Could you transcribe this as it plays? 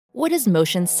What does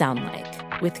motion sound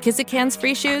like? With Kizikans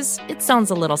free shoes, it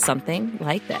sounds a little something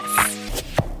like this.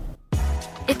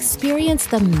 Experience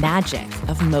the magic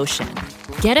of motion.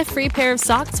 Get a free pair of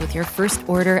socks with your first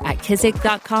order at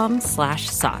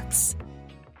kizik.com/socks.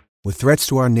 With threats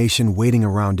to our nation waiting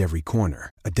around every corner,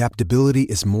 adaptability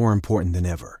is more important than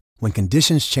ever. When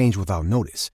conditions change without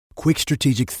notice, quick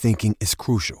strategic thinking is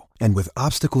crucial. And with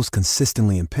obstacles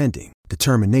consistently impending,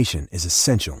 determination is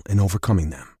essential in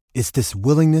overcoming them. It's this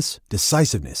willingness,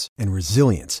 decisiveness, and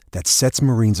resilience that sets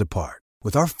Marines apart.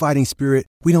 With our fighting spirit,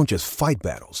 we don't just fight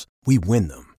battles, we win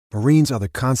them. Marines are the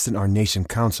constant our nation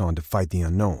counts on to fight the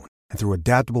unknown. And through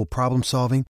adaptable problem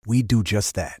solving, we do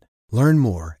just that. Learn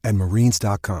more at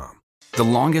marines.com. The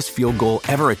longest field goal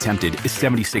ever attempted is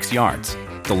 76 yards.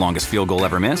 The longest field goal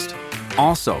ever missed?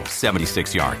 Also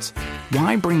 76 yards.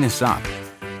 Why bring this up?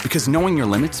 Because knowing your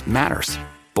limits matters,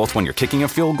 both when you're kicking a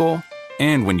field goal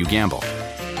and when you gamble.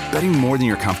 Betting more than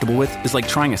you're comfortable with is like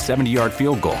trying a 70-yard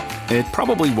field goal. It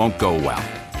probably won't go well.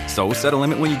 So set a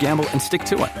limit when you gamble and stick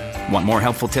to it. Want more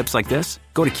helpful tips like this?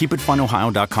 Go to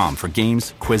keepitfunohio.com for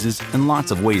games, quizzes, and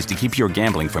lots of ways to keep your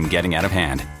gambling from getting out of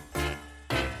hand.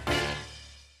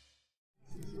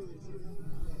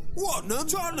 What,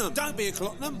 Tottenham? Don't be a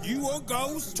Tottenham. You want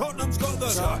goals? Tottenham's got the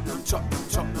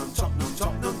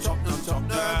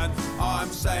Tottenham. I'm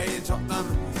saying Tottenham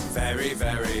very,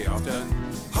 very often.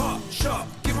 Hot shot,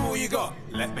 give 'em all you got.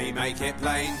 Let me make it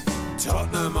plain.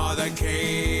 Tottenham are the kings.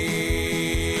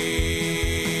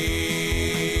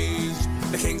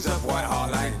 The kings of White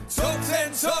Hart Lane. Top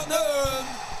 10 Tottenham.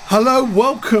 Hello,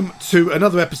 welcome to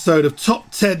another episode of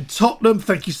Top 10 Tottenham.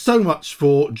 Thank you so much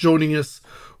for joining us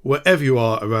wherever you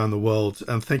are around the world,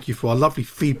 and thank you for our lovely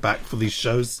feedback for these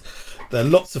shows. They're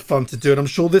lots of fun to do, and I'm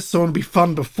sure this one will be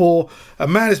fun before. A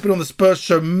man who's been on the Spurs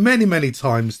show many, many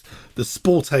times, the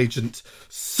sport agent,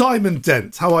 Simon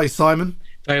Dent. How are you, Simon?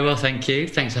 Very well, thank you.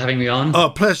 Thanks for having me on. Oh,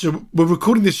 pleasure. We're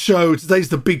recording this show. Today's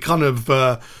the big kind of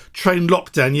train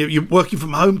lockdown. You're working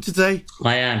from home today?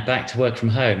 I am back to work from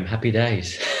home. Happy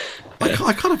days.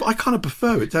 I kind of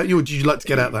prefer it, don't you? Or do you like to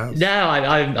get out of the house? No,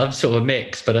 I'm sort of a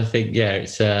mix, but I think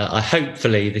it's.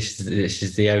 Hopefully this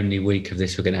is the only week of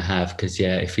this we're going to have, because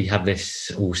if we have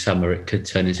this all summer, it could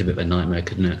turn into a bit of a nightmare,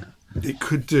 couldn't it? It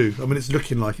could do. I mean, it's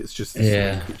looking like it's just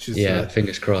this week, which is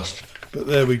fingers crossed. But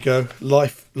there we go.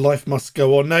 Life must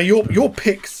go on. Now your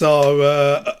picks are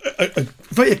a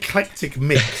very eclectic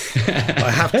mix,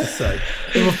 I have to say.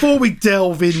 But before we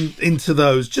delve into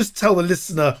those, just tell the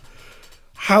listener,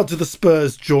 how did the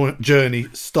Spurs journey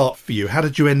start for you? How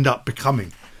did you end up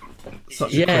becoming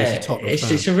such a crazy Tottenham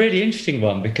fan? It's a really interesting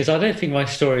one, because I don't think my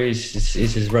story is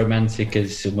as romantic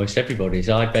as almost everybody's.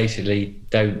 I basically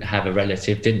didn't have a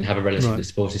relative that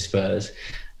supported Spurs.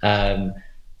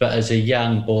 But as a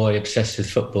young boy obsessed with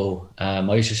football, I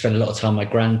used to spend a lot of time at my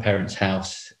grandparents'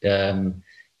 house. They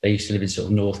used to live in sort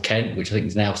of North Kent, which I think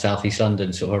is now South East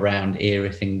London, sort of around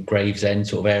Erith and Gravesend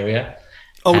sort of area.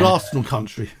 Old Arsenal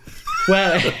country.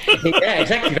 Well, yeah,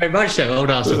 exactly, very much so.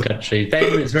 Old Arsenal country.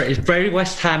 It's very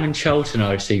West Ham and Charlton,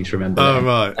 I seem to remember. Oh,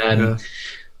 right.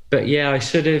 But I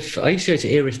used to go to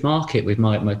Erith Market with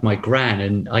my gran,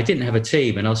 and I didn't have a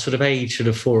team, and I was sort of age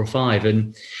 4 or 5,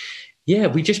 and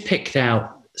we just picked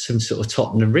out some sort of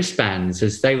Tottenham wristbands,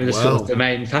 as they were the sort of the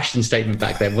main fashion statement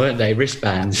back then, weren't they?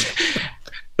 Wristbands.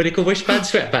 What do you call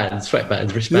wristbands?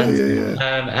 Sweatbands, wristbands.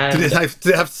 Yeah. Did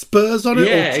it have Spurs on it?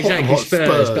 Yeah, exactly,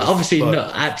 Spurs, but obviously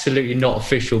absolutely not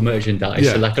official merchandise.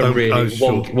 Yeah, so like a really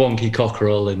wonky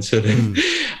cockerel, and sort of,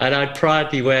 and I'd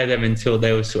proudly wear them until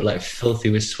they were sort of like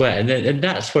filthy with sweat, and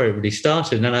that's where it really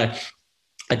started. And I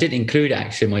didn't include it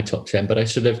actually in my top 10, but I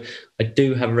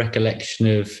do have a recollection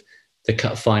of the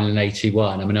cup final in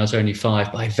 81. I mean, I was only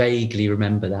 5, but I vaguely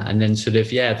remember that. And then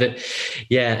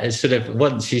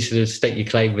once you stake your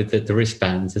claim with the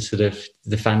wristbands, the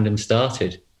fandom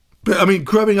started. But I mean,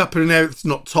 growing up in an area that's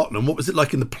not Tottenham, what was it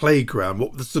like in the playground?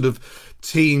 What were the sort of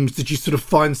teams? Did you sort of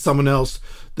find someone else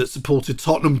that supported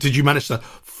Tottenham? Did you manage to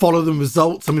follow the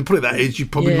results? I mean, put it that age, you're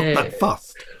probably not that fussed.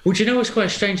 Well, do you know what's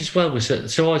quite strange as well was that,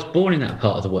 so I was born in that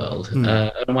part of the world, and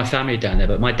my family down there,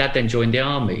 but my dad then joined the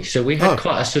army. So we had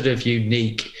quite a sort of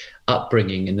unique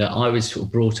upbringing, in that I was sort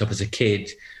of brought up as a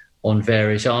kid on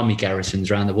various army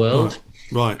garrisons around the world.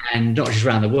 Right. And not just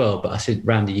around the world, but I said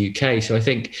around the UK. So I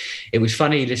think it was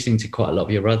funny listening to quite a lot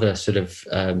of your other sort of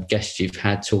guests you've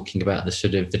had talking about the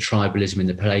sort of the tribalism in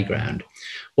the playground.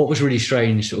 What was really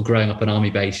strange sort of growing up on army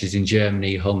bases in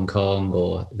Germany, Hong Kong,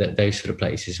 or those sort of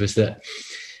places, was that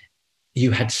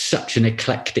you had such an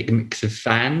eclectic mix of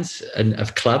fans and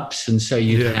of clubs. And so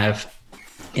you'd have,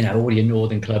 all your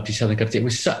northern clubs, your southern clubs. It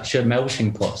was such a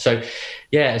melting pot. So,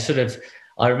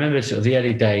 I remember sort of the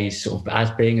early days, sort of as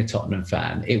being a Tottenham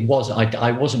fan.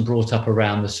 I wasn't brought up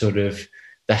around the sort of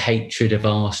the hatred of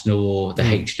Arsenal or the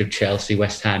hatred of Chelsea,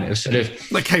 West Ham. It was sort of...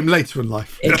 That came later in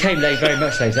life. It came late, very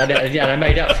much later. I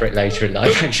made up for it later in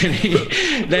life, actually.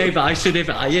 No, but I sort of,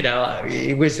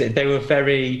 it was, they were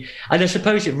very... And I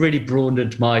suppose it really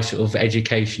broadened my sort of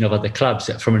education of other clubs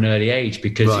from an early age,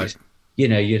 because,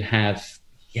 you'd have,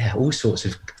 all sorts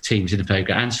of teams in the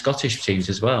playground and Scottish teams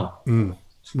as well.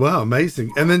 Wow,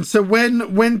 amazing. And then, so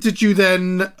when did you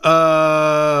then...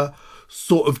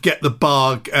 sort of get the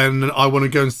bug and I want to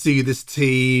go and see this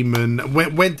team? And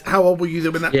when how old were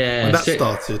you when that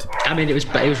started? I mean, it was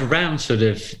around sort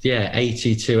of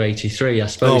 82, 83, I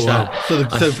suppose. Oh, wow. So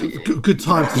good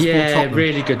time to support Tottenham.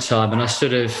 Really good time. And I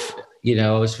sort of,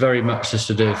 I was very much a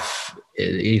sort of,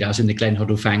 I was in the Glenn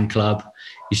Hoddle fan club.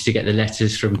 Used to get the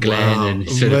letters from Glenn and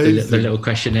sort of the little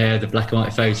questionnaire, the black and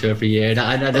white photo every year.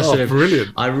 And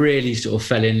brilliant. I really sort of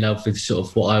fell in love with sort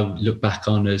of what I look back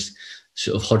on as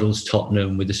sort of Hoddle's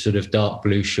Tottenham, with the sort of dark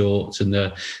blue shorts and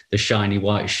the shiny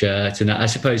white shirt. And I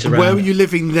suppose around... Where were you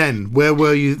living then? Where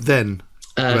were you then?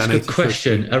 That's a good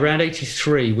question. Around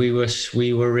 83, we were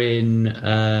still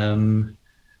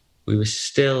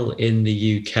in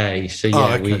the UK. So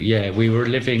we were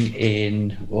living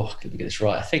in, let me get this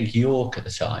right, I think York at the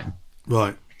time.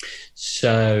 Right.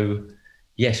 So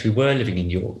yes, we were living in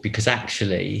York, because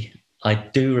actually I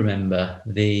do remember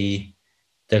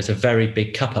there was a very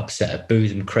big cup upset at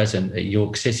Bootham Crescent at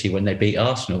York City when they beat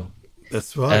Arsenal.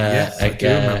 That's right, yes, I do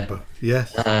remember.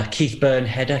 Yes. Someone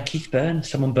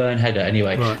Byrne header,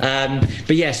 anyway.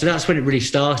 Right. So that's when it really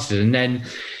started. And then,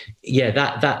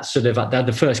 that sort of,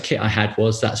 the first kit I had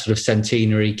was that sort of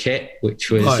centenary kit, which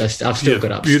was, I've still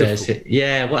got upstairs.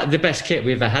 Beautiful. The best kit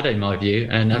we ever had, in my view.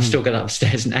 And I've still got that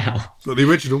upstairs now. Not the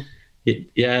original.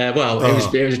 It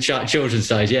was a children's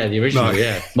size. Yeah, the original. No.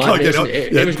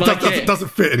 It was my kit. Doesn't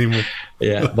fit anymore.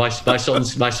 Yeah, my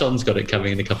son's got it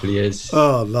coming in a couple of years.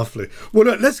 Oh, lovely. Well,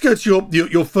 look, let's go to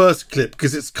your first clip,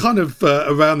 because it's kind of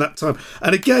around that time.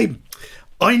 And again,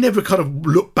 I never kind of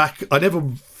look back. I never,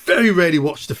 very rarely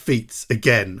watch defeats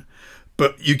again.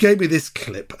 But you gave me this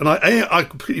clip, and I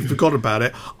completely forgot about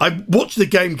it. I watched the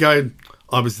game going,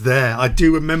 I was there. I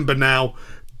do remember now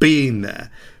being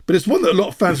there. But it's one that a lot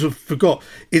of fans have forgot.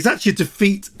 It's actually a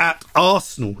defeat at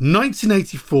Arsenal.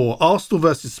 1984, Arsenal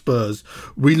versus Spurs.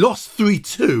 We lost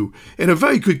 3-2 in a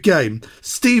very good game.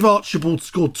 Steve Archibald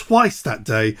scored twice that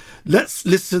day. Let's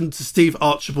listen to Steve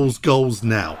Archibald's goals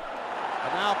now.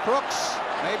 And now Crooks.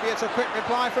 Maybe it's a quick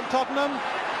reply from Tottenham.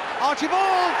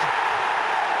 Archibald!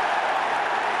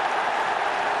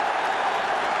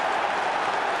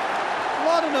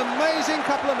 What an amazing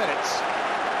couple of minutes.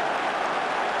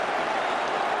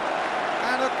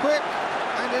 And a quick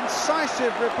and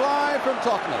incisive reply from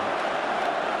Tottenham.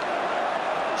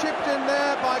 Chipped in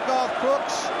there by Garth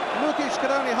Crooks. Lukic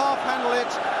could only half handle it,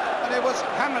 and it was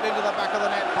hammered into the back of the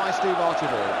net by Steve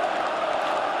Archibald.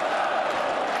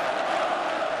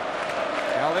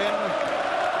 Calvin.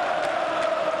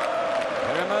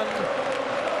 Perryman.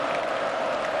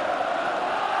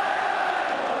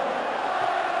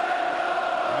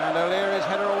 And O'Leary's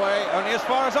header away, only as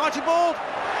far as Archibald.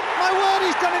 My word,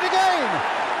 he's done it again!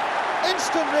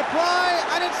 Instant reply,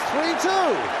 and it's 3-2.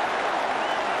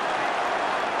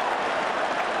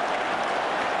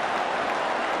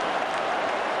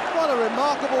 What a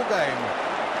remarkable game.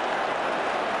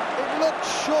 It looked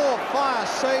surefire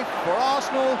safe for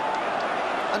Arsenal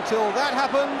until that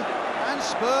happened, and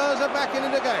Spurs are back in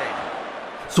it again.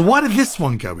 So why did this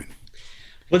one go in?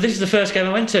 Well, this is the first game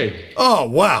I went to. Oh,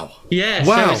 wow. Yeah,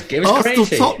 wow. So it was Arsenal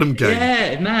crazy. Tottenham game.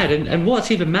 Yeah, mad. And what's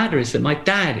even madder is that my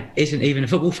dad isn't even a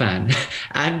football fan.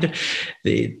 And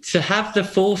to have the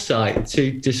foresight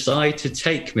to decide to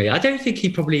take me, I don't think he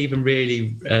probably even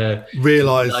really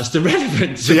realised the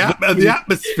relevance the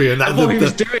atmosphere and what he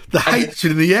was doing. The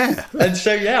hatred in the air. And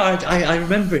so, I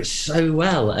remember it so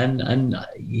well. And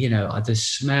you know, the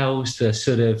smells, the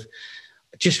sort of...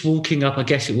 Just walking up, I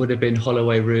guess it would have been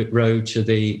Holloway Road to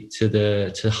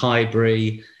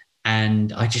Highbury,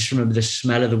 and I just remember the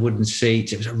smell of the wooden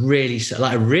seats. It was a really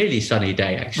sunny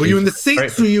day, actually. Were you in the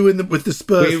seats? Or were you with the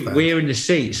Spurs? We were in the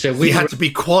seats, so we had to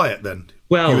be quiet then.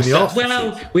 Well,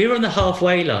 we were on the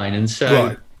halfway line, and so.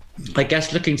 Right. I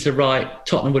guess looking to the right,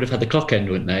 Tottenham would have had the clock end,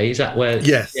 wouldn't they? Is that where?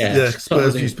 Yes,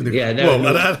 Spurs used to be. And a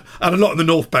lot in the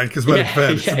North Bank as well.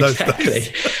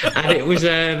 Exactly. And it was,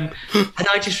 and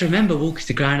I just remember walking to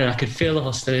the ground, and I could feel the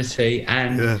hostility.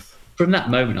 And from that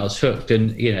moment, I was hooked.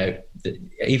 And you know,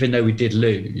 even though we did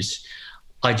lose,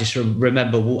 I just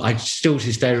remember. I still to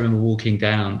this day remember walking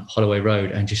down Holloway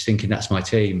Road and just thinking, "That's my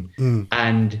team."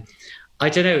 And I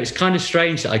don't know. It's kind of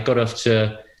strange that I got off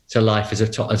to life as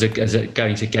a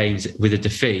going to games with a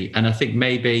defeat, and I think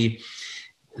maybe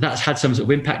that's had some sort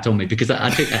of impact on me, because I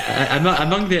think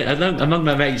among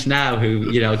my mates now who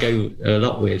I go a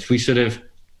lot with,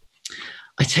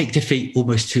 I take defeat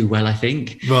almost too well, I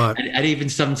think. Right. And even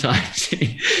sometimes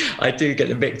I do get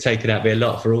the mick taken out of me a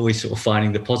lot for always sort of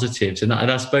finding the positives. And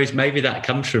I suppose maybe that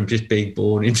comes from just being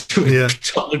born into a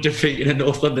Tottenham defeat in a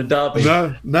North London derby.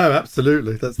 No,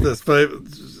 absolutely. That's very,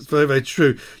 very, very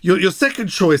true. Your second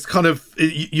choice, kind of,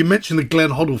 you mentioned the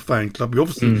Glenn Hoddle fan club. You're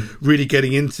obviously really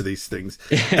getting into these things.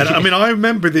 And I mean, I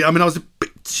remember I was a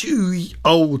bit too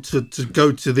old to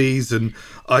go to these, and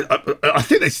I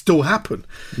think they still happen.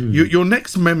 Your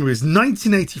next memory is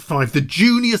 1985, the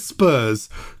Junior Spurs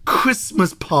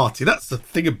Christmas party. That's a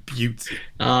thing of beauty.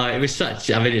 It was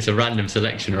it's a random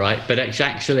selection, right? But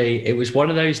actually, it was one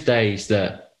of those days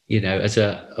that, as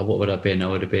what would I have been? I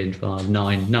would have been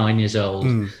 9 years old.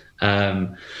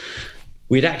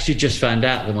 We'd actually just found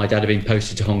out that my dad had been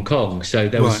posted to Hong Kong. So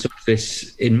there was sort of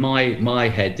this, in my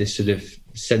head, this sort of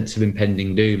sense of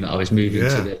impending doom that I was moving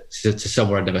to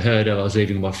somewhere I'd never heard of. I was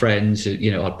leaving with my friends.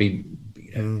 I'd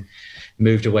been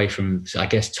moved away from, I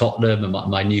guess, Tottenham and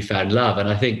my newfound love. And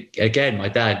I think, again, my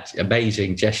dad,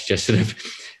 amazing gesture, sort of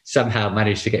somehow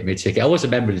managed to get me a ticket. I was a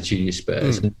member of the Junior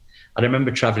Spurs. And I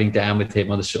remember travelling down with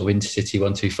him on the sort of Intercity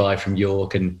 125 from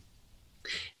York, and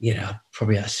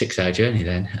probably a 6-hour journey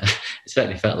then. It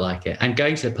certainly felt like it. And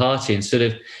going to the party and sort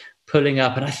of pulling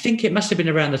up, and I think it must have been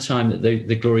around the time that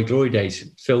the Glory Days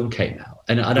film came out.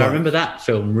 And I remember that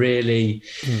film really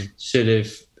sort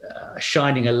of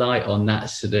shining a light on that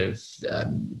sort of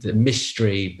the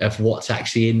mystery of what's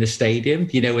actually in the stadium,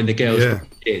 when the girls were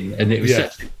in. And it was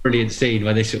such a brilliant scene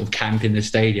when they sort of camp in the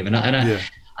stadium. And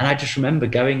I just remember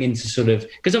going into sort of,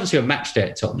 because obviously on match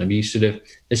day at Tottenham,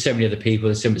 there's so many other people,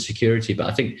 there's so much security. But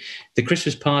I think the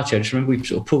Christmas party, I just remember we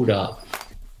sort of pulled up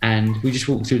and we just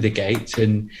walked through the gate,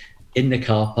 and in the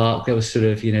car park, there was sort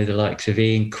of, the likes of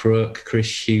Ian Crook, Chris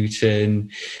Hughton,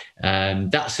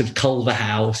 that sort of Culver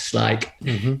House,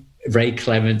 Ray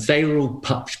Clements. They were all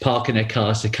parking their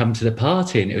cars to come to the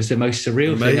party. And it was the most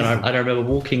surreal thing. And I remember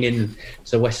walking in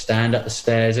to West Stand up the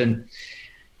stairs, and,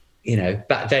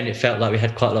 back then it felt like we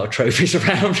had quite a lot of trophies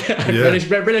around.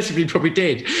 Relatively probably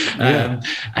did.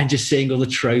 And just seeing all the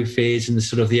trophies and the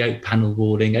sort of the oak panel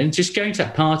walling, and just going to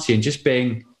that party and just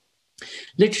being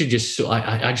literally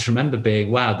I just remember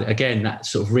being, wow, again, that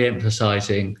sort of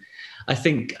re-emphasising, I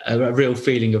think, a real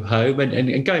feeling of home.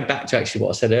 And going back to actually what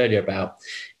I said earlier about,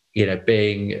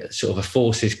 being sort of a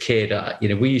forces kid,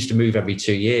 we used to move every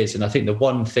 2 years. And I think the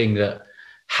one thing that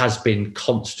has been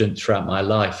constant throughout my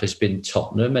life has been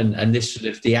Tottenham, and this sort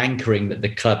of the anchoring that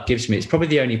the club gives me. It's probably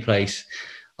the only place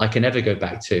I can ever go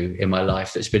back to in my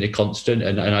life that's been a constant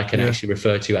and I can actually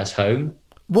refer to as home.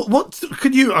 What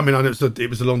could you? I mean, I know it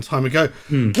was a long time ago.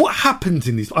 What happened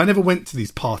in these? I never went to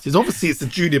these parties. Obviously, it's a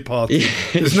junior party.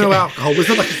 There's no alcohol. Was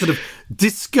there like a sort of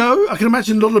disco? I can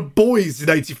imagine a lot of boys in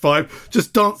 '85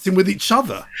 just dancing with each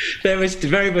other. There was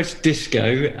very much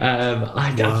disco.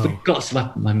 I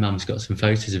forgot. My mum's got some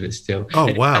photos of it still. Oh,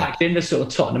 and wow! In fact, in the sort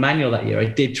of Tottenham annual that year, I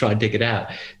did try and dig it out.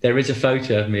 There is a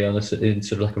photo of me in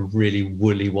sort of like a really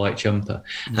woolly white jumper.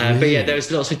 But yeah, there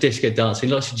was lots of disco dancing,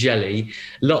 lots of jelly,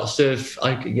 lots of.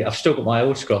 I've still got my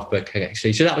old scrapbook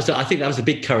actually. So I think that was the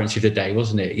big currency of the day,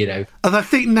 wasn't it? And I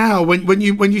think now when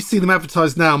you see them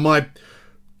advertised now,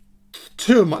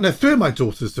 three of my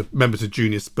daughters are members of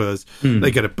Junior Spurs.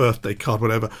 They get a birthday card,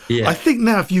 whatever. I think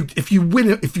now if you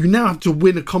now have to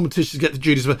win a competition to get the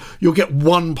Junior Spurs, you'll get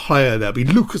one player there. It'll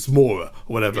be Lucas Moura or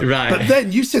whatever. Right. But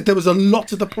then you said there was a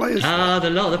lot of the players. A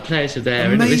lot of the players are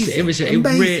there. Amazing.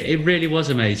 It really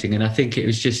was amazing. And I think it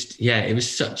was just it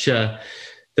was such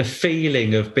the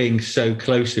feeling of being so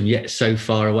close and yet so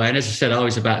far away. And as I said, I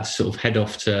was about to sort of head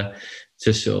off to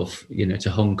sort of, to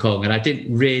Hong Kong. And I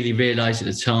didn't really realise at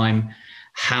the time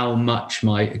how much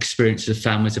my experience of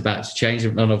fan was about to change.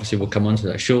 And obviously we'll come on to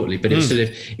that shortly, but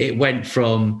it went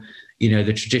from,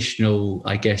 the traditional,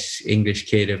 I guess, English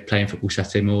kid of playing football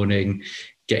Saturday morning,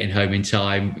 getting home in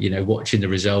time, watching the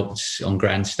results on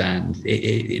grandstand.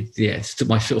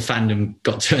 My sort of fandom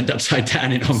got turned upside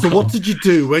down in Hong Kong. So what did you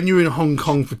do when you were in Hong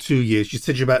Kong for 2 years? You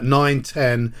said you're about 9,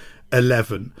 10,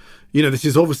 11. This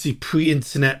is obviously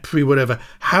pre-internet, pre-whatever.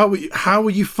 How were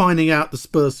you finding out the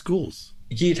Spurs scores?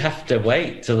 You'd have to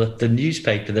wait till the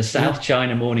newspaper, the South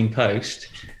China Morning Post.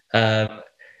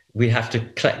 We'd have to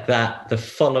collect that the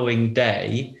following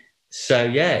day. So,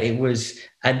 it was...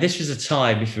 And this was a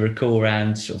time, if you recall,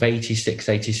 around sort of 86,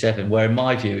 87, where in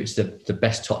my view, it's the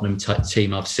best Tottenham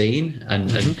team I've seen.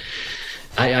 And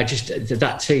I just,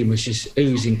 that team was just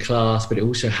oozing class, but it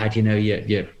also had, you know,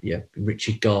 your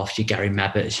Richard Goffs, your Gary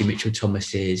Mabbotts, your Mitchell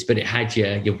Thomases, but it had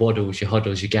your Waddles, your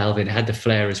Hoddles, your Galvin. It had the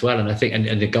flair as well, and I think,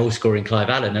 and the goal scoring Clive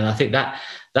Allen, and I think that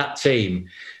team,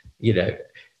 you know,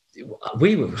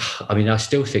 I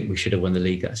still think we should have won the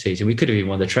league that season. We could have even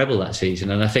won the treble that season,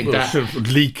 and I think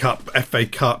League Cup, FA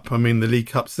Cup. I mean, the League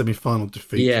Cup semi-final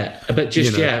defeat. Yeah, but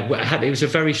just it was a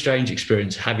very strange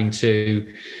experience having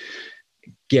to,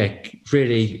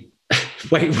 really.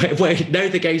 Wait, know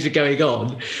the games are going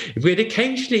on. We'd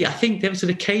occasionally, I think there was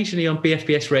occasionally on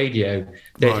BFBS radio,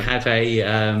 they'd have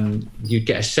you'd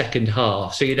get a second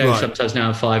half. So, sometimes now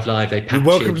on 5 Live, they patch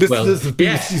welcome listeners of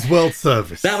BBC's World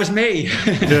Service. That was me.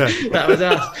 Yeah. That was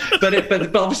us.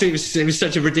 But obviously it was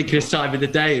such a ridiculous time of the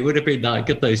day. It would have been like,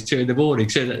 God knows, 2 a.m.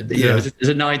 So, as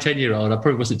a 9-10-year-old, I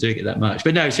probably wasn't doing it that much.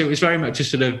 But no, so it was very much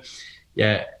just sort of,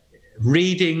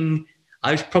 reading.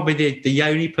 I was probably the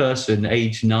only person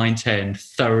aged 9-10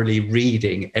 thoroughly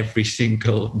reading every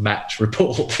single match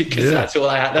report, because that's all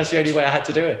I had. That's the only way I had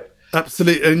to do it.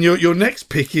 Absolutely. And your next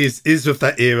pick is of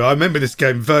that era. I remember this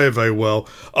game very, very well.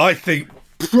 I think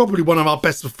probably one of our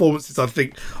best performances, of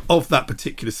that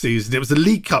particular season. It was a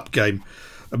League Cup game,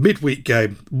 a midweek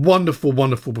game. Wonderful,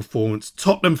 wonderful performance.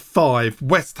 Tottenham 5,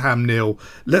 West Ham 0.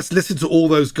 Let's listen to all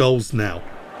those goals now.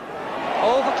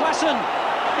 Over Klassen.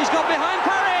 He's got behind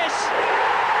Paris.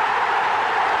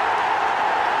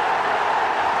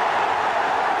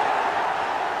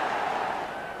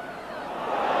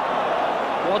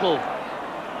 Waddle.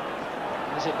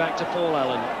 Is it back to Paul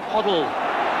Allen? Hoddle.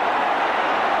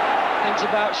 Thinks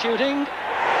about shooting.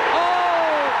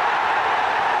 Oh!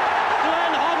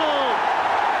 Glenn Hoddle!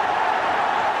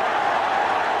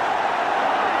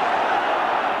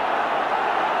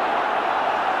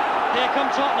 Here come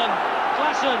Tottenham.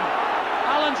 Klassen.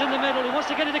 Allen's in the middle. He wants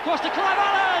to get it across to Clive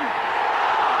Allen!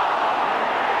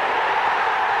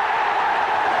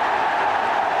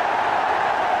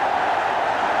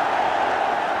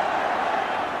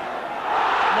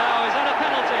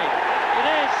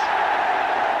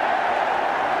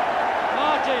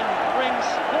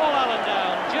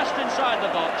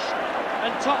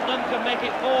 Tottenham can make it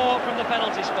 4 from the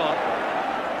penalty spot.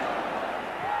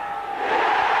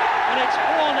 And it's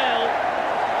 4-0,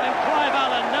 and Clive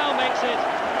Allen now makes it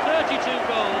 32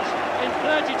 goals in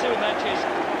 32 matches.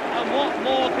 And what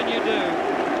more can you do?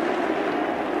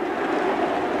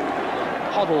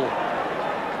 Hoddle.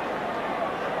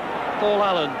 Paul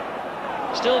Allen.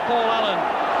 Still Paul Allen.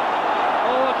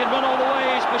 Oh, can run all the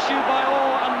way. He's pursued by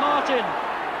Orr and Martin.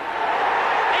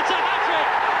 It's a hat-trick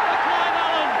for Clive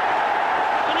Allen.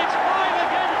 And it's 5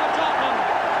 again for Tottenham.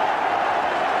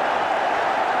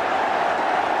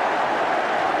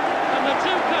 And the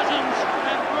two cousins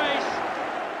embrace.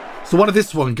 So what did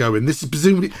this one go in? This is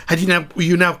presumably, were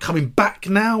you now coming back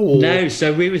now? Or? No,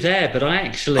 so we were there, but I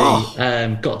actually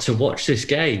got to watch this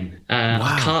game. Wow.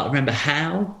 I can't remember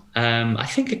how. I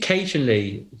think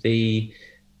occasionally the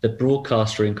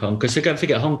broadcaster in Hong Kong, because don't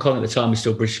forget, Hong Kong at the time was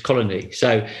still a British colony,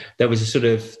 so there was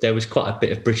quite a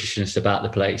bit of Britishness about the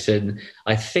place, and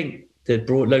I think the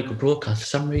local broadcast for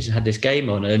some reason had this game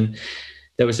on, and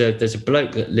there's a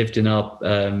bloke that lived in our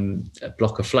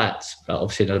block of flats,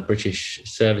 obviously another British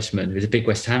serviceman, who was a big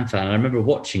West Ham fan, and I remember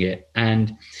watching it,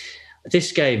 and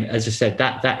this game, as I said,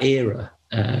 that era.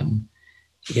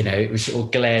 It was all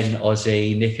Glenn,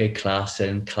 Ozzy, Nico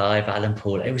Klassen, Clive, Alan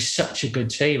Paul. It was such a good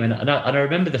team. And I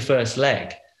remember the first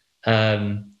leg.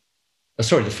 It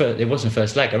wasn't the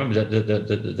first leg. I remember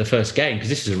the first game, because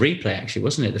this was a replay, actually,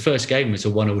 wasn't it? The first game was a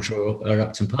 1-1 draw at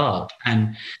Upton Park.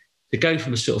 And to go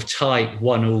from a sort of tight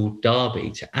 1-1 derby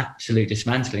to absolute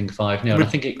dismantling 5-0. And I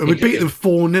think we beat them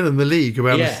 4-0 in the league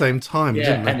around the same time,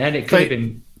 didn't we? And it could have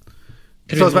been...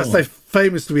 So I was about to say,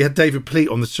 famously, we had David Pleat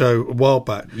on the show a while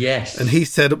back. Yes. And he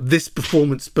said this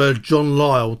performance spurred John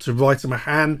Lyle to write him a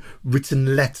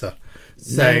handwritten letter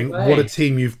saying, what a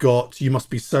team you've got. You must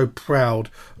be so proud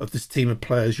of this team of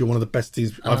players. You're one of the best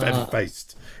teams I've ever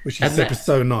faced, which he said was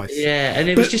so nice. Yeah, and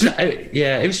it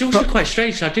was also quite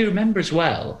strange. I do remember as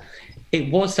well, it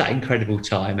was that incredible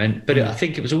time. But I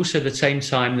think it was also the same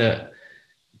time that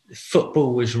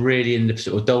football was really in the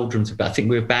sort of doldrums. I think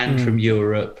we were banned from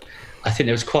Europe. I think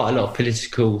there was quite a lot of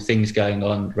political things going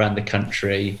on around the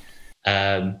country.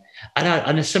 And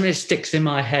something that sticks in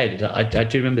my head, I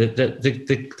do remember that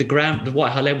the ground, the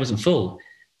White Hart Lane wasn't full.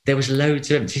 There was loads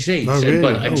of empty seats.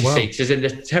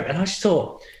 Seats. And I just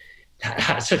thought,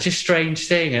 that's such a strange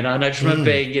thing. And I just remember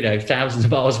being, thousands of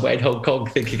miles away in Hong Kong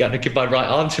thinking I could give my right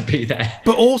arm to be there.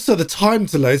 But also the time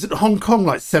delays at Hong Kong,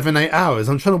 like 7-8 hours.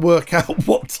 I'm trying to work out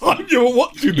what time you were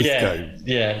watching this game.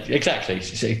 Yeah, exactly.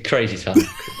 It's a crazy time.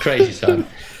 Crazy time.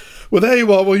 Well, there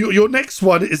you are. Well, your next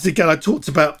one is, again, I talked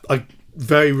about, I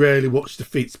very rarely watch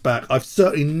defeats back. I've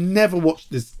certainly never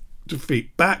watched this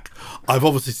defeat back. I've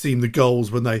obviously seen the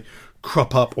goals when they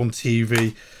crop up on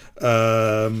TV.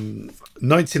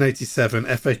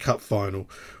 1987 FA Cup final.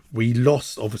 We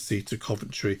lost, obviously, to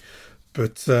Coventry.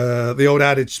 But the old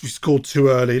adage, we scored too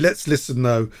early. Let's listen,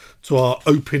 though, to our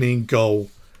opening goal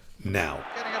now.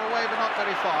 Getting it away, but not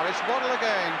very far. It's Waddle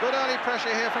again. Good early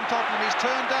pressure here from Tottenham. He's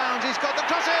turned down. He's got the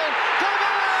cross in. Clive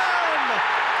Allen!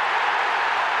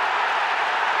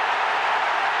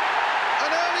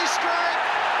 An early strike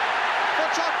for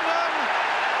Tottenham.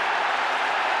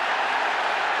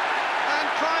 And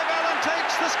Clive Allen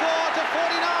takes the score to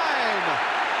 49.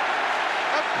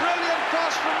 A brilliant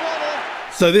cross from Waddle.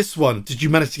 So this one, did you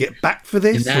manage to get back for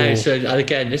this? No, or? so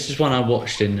again, this is one I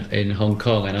watched in Hong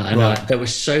Kong, and there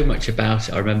was so much about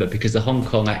it, I remember, because the Hong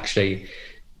Kong, actually,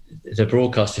 the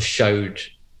broadcaster showed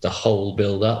the whole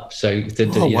build-up. So,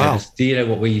 wow. Do you know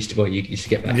what you used to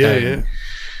get back home? Yeah.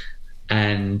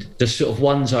 And the sort of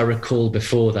ones I recall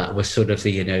before that were sort of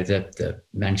the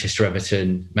Manchester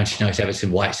United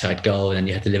Everton Whiteside goal, and then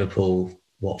you had the Liverpool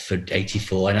Watford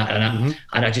 84, and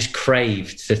I just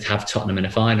craved to have Tottenham in a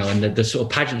final. And the sort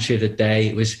of pageantry of the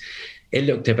day, it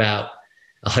looked about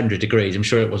 100 degrees. I'm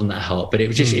sure it wasn't that hot, but it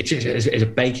was just it was a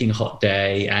baking hot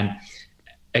day. And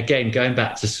again, going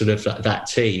back to sort of that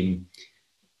team,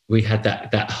 we had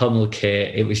that Hummel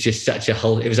kit. It was just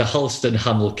it was a Holston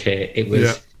Hummel kit. It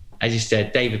was, as you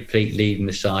said, David Pleat leading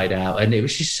the side out, and it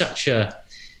was just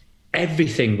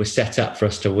everything was set up for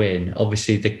us to win.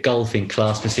 Obviously, the golfing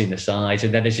class between the sides.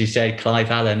 And then, as you said, Clive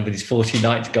Allen with his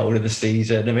 49th goal of the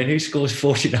season. I mean, who scores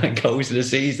 49 goals in a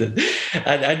season?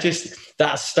 And just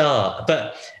that start.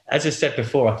 But as I said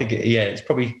before, I think, it's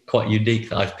probably quite unique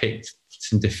that I've picked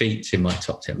some defeats in my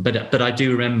top 10. But I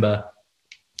do remember,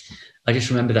 I just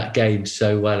remember that game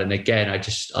so well. And again, I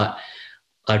just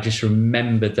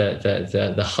remember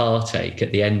the heartache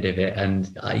at the end of it,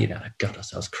 and God, I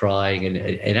was crying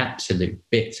in absolute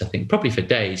bits. I think probably for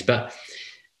days. But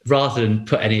rather than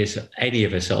put any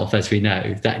of us off, as we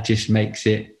know, that just makes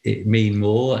it mean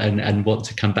more and want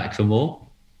to come back for more.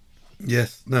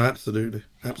 Yes, no, absolutely.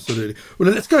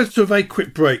 Well, let's go to a very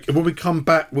quick break, and when we come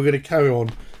back, we're going to carry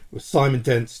on with Simon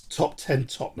Dent's Top 10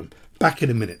 Tottenham. Back in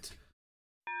a minute.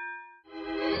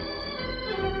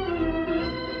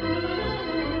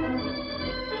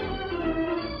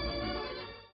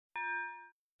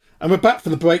 And we're back for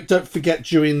the break. Don't forget,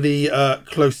 during the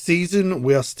close season,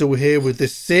 we are still here with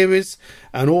this series.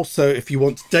 And also, if you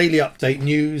want daily update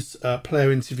news,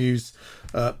 player interviews,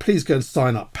 please go and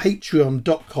sign up.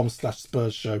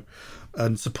 Patreon.com/Spurs Show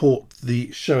and support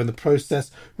the show in the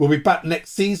process. We'll be back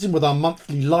next season with our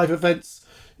monthly live events.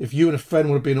 If you and a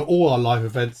friend want to be in all our live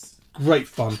events, great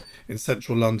fun in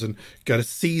central London, go to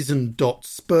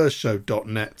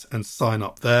season.spursshow.net and sign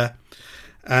up there.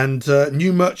 And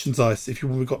new merchandise.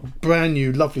 We've got brand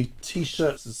new lovely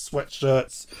t-shirts and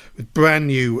sweatshirts with brand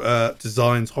new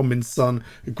designs. Hong-Min Son,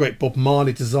 a great Bob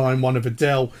Marley design, one of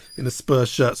Adele in a Spurs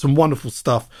shirt, some wonderful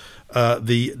stuff.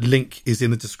 The link is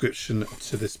in the description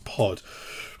to this pod.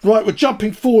 Right, we're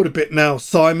jumping forward a bit now,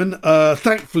 Simon.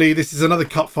 Thankfully, this is another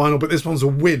cup final, but this one's a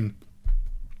win.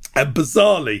 And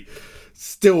bizarrely,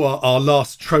 still our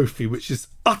last trophy, which is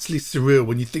utterly surreal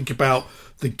when you think about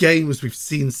the games we've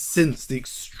seen since, the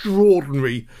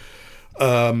extraordinary,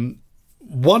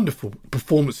 wonderful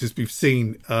performances we've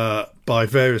seen by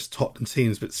various Tottenham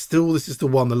teams. But still, this is the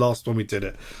last one we did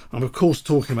it. I'm, of course,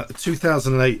 talking about the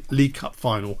 2008 League Cup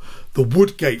final, the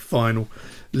Woodgate final.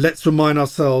 Let's remind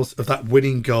ourselves of that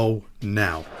winning goal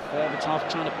now. Berbatov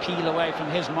trying to peel away from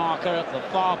his marker at the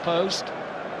far post.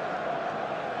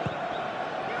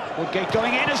 Woodgate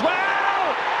going in as well!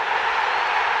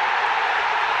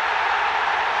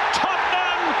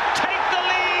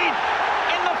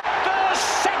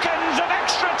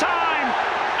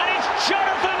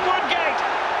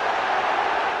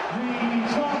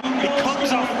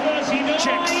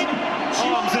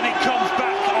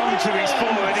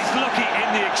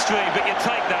 But you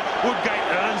take that. Woodgate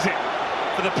earns it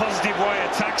for the positive way,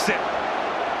 attacks it.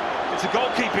 It's a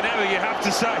goalkeeping error, you have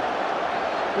to say.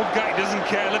 Woodgate doesn't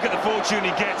care. Look at the fortune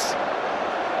he gets.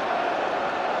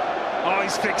 Oh,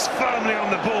 he's fixed firmly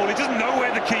on the ball. He doesn't know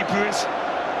where the keeper is.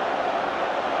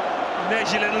 And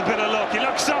there's your little bit of luck. He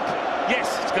looks up.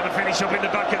 Yes, it's going to finish up in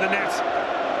the back of the net.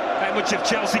 How much have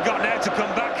Chelsea got now to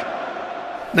come back?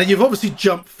 Now you've obviously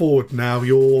jumped forward. Now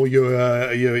you're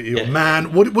a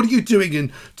man. What are you doing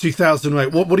in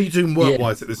 2008? What are you doing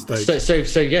work-wise at this stage? So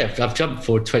I've jumped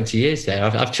forward 20 years there.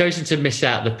 I've chosen to miss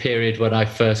out the period when I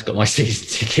first got my season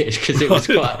ticket because it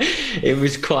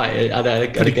was quite. I know.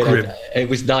 It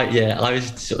was I was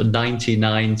sort of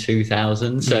 99,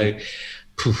 2000. So,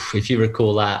 if you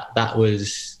recall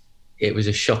it was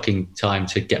a shocking time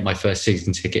to get my first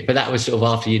season ticket. But that was sort of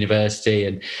after university,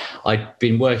 and I'd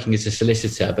been working as a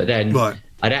solicitor. But then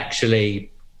I'd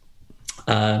actually,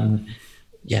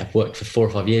 worked for 4 or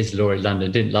 5 years law in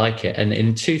London, didn't like it. And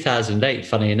in 2008,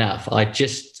 funny enough, I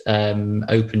just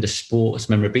opened a sports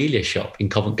memorabilia shop in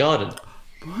Covent Garden.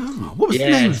 Wow, what was the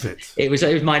name of it? It was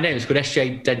my name. It was called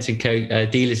SJ Dent & Co.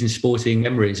 Dealers in Sporting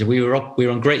Memories, and we were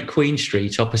on Great Queen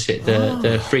Street opposite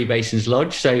the Freemasons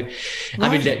Lodge. So, I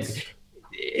mean,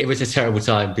 it was a terrible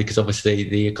time because obviously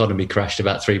the economy crashed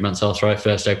about 3 months after I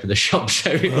first opened the shop,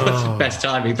 so it wasn't the best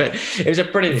timing. But it was a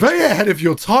brilliant, very ahead of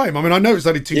your time. I mean, I know it was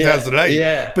only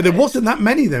 2008, but there wasn't that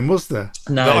many then, was there?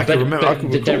 No,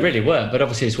 but there really weren't. But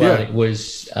obviously as well, it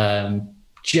was.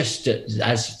 Just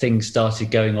as things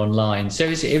started going online, so it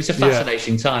was a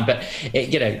fascinating time. But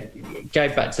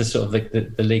going back to sort of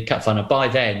the League Cup final, by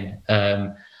then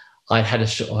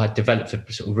I'd developed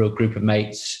a sort of real group of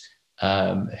mates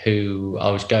who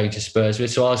I was going to Spurs with.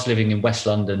 So I was living in West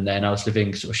London then. I was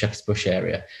living sort of Shepherd's Bush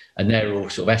area, and they're all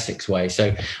sort of Essex way.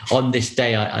 So on this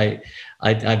day, I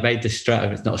made this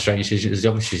it's not a strange decision. It was the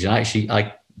obvious decision.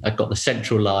 I got the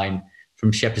Central line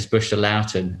from Shepherd's Bush to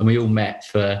Loughton, and we all met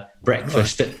for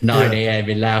breakfast at 9 a.m.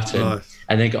 in Loughton,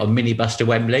 and then got a minibus to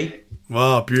Wembley.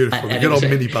 Wow, beautiful. Good old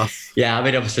minibus. Yeah, I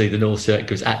mean, obviously the North Circuit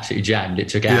was absolutely jammed. It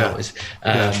took hours.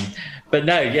 But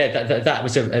no, that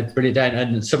was a brilliant day.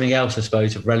 And something else, I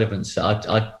suppose, of relevance,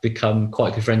 I'd become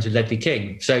quite good friends with Ledley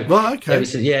King. So,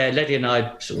 Ledley and I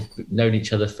had sort of known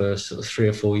each other for sort of 3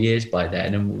 or 4 years by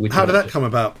then. And how did that come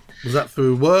about? Was that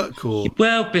through work or?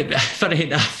 Well, funny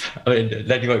enough, I mean,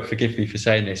 Ledley won't forgive me for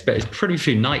saying this, but it's pretty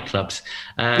few nightclubs.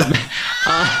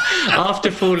 After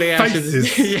falling out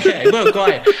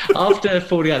after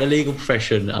falling out of the legal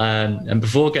profession, and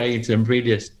before going into the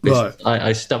previous business,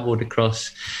 I stumbled across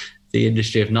the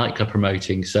industry of nightclub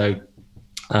promoting. So,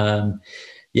 I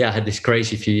had this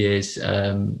crazy few years.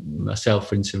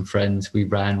 Myself and some friends, we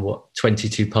ran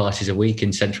 22 parties a week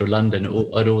in central London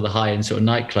at all the high-end sort of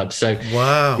nightclubs. So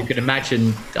you can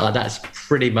imagine that's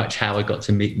pretty much how I got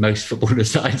to meet most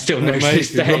footballers that I still know to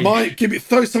this day.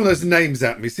 Throw some of those names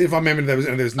at me. See if I remember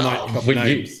those nightclub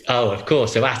names. Of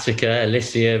course. So Attica,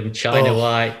 Elysium, China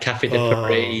White, Café de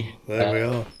Paris. There we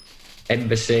are.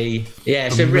 Embassy,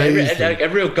 so a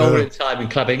real golden time in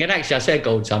clubbing. And actually, I say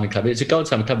golden time in clubbing. It's a golden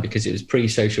time in clubbing because it was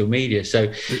pre-social media,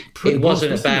 so it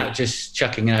wasn't about just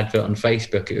chucking an advert on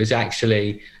Facebook. It was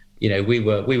actually, we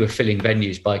were filling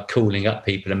venues by calling up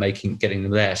people and getting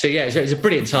them there. So it was a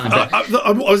brilliant time.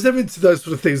 I was never into those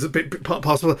sort of things, a bit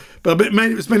past, but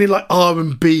it was mainly like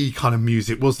R&B kind of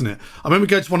music, wasn't it? I remember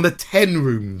going to one of the 10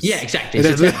 rooms. Yeah, exactly.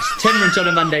 So 10 rooms on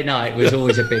a Monday night was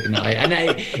always a big night, and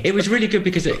it was really good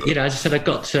because as I said, I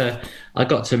got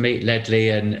to meet Ledley,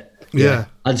 and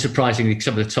unsurprisingly,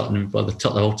 some of the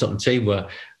whole Tottenham team were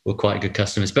quite good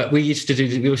customers. But we used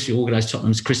to organise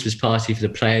Tottenham's Christmas party for the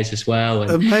players as well.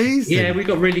 And amazing. Yeah, we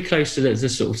got really close to the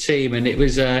sort of team, and it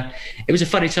was a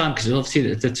funny time because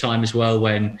obviously at the time as well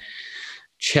when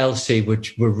Chelsea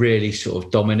were really sort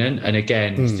of dominant, and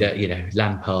again,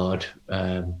 Lampard,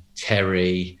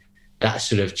 Terry, that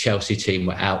sort of Chelsea team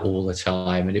were out all the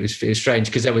time, and it was strange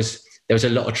because there was a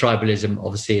lot of tribalism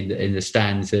obviously in the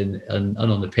stands and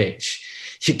on the pitch.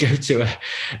 You go to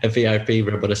a VIP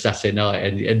room on a Saturday night,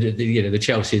 and the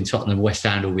Chelsea and Tottenham, West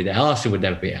Ham will be there. Arsenal would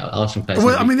never be out. Arsenal players.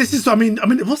 Well, I mean,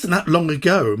 it wasn't that long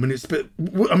ago.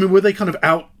 Were they kind of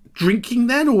out drinking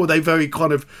then, or were they very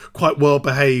kind of quite well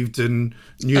behaved and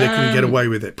knew they couldn't get away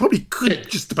with it? Probably could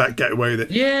just about get away with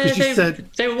it. Yeah,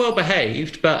 they were well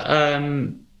behaved, but.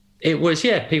 It was,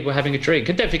 people having a drink.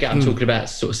 And don't forget, I'm talking about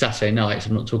sort of Saturday nights.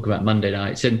 I'm not talking about Monday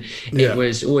nights. And it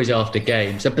was always after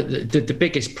games. But the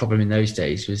biggest problem in those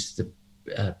days was the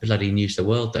bloody News of the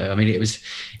World, though. I mean, it was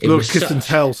kiss and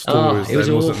tell stories. It was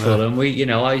awful. And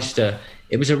I used to.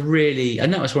 It was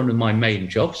and that was one of my main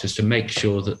jobs, was to make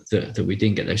sure that we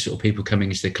didn't get those sort of people coming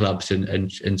into the clubs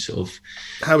and sort of.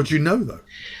 How would you know, though?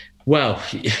 Well,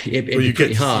 it'd be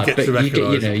pretty hard, but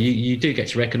you do get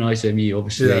to recognise them. You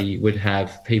obviously would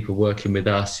have people working with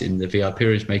us in the VIP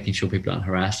rooms, making sure people aren't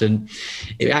harassed. And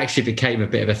it actually became a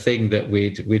bit of a thing that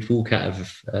we'd walk out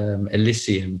of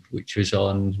Elysium, which was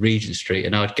on Regent Street,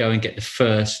 and I'd go and get the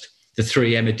first the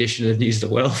 3M edition of the News of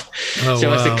the World. Oh, so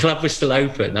wow. as the club was still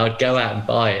open, I'd go out and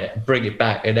buy it, bring it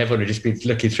back, and everyone would just be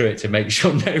looking through it to make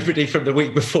sure nobody from the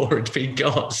week before had been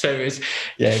got. So it was,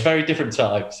 very different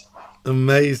times.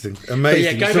 Amazing. But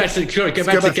yeah, go back to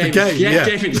the game. Yeah.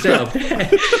 Game itself.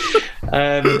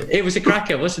 It was a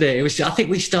cracker, wasn't it? I think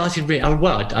we started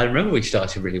I remember we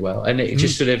started really well, and it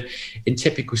just sort of in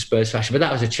typical Spurs fashion. But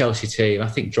that was a Chelsea team. I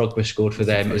think Drogba scored for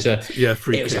them. It was a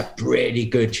really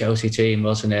good Chelsea team,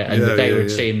 wasn't it? And they were a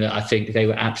team that I think they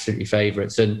were absolutely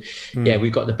favourites. And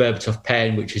we've got the Berbatov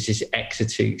pen, which was just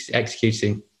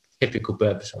executing typical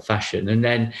Berbatov fashion, and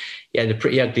then the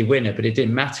pretty ugly winner, but it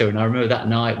didn't matter. And I remember that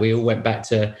night we all went back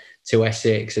to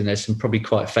Essex, and there's some probably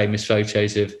quite famous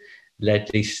photos of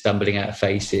Ledley stumbling out of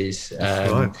faces.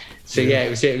 Right. So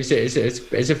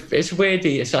it's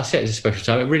weirdly, as I said, it's a special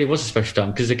time. It really was a special time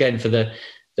because again, for the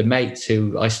mates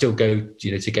who I still go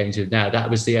to games with now, that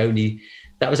was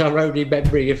our only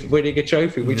memory of winning a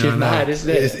trophy, which is mad, isn't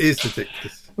it? It is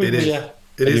ridiculous. It is. Yeah.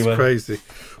 It is crazy.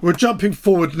 We're jumping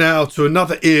forward now to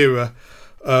another era,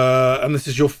 and this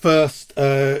is your first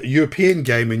European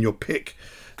game in your pick,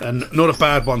 and not a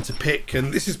bad one to pick.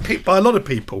 And this is picked by a lot of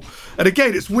people. And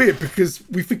again, it's weird because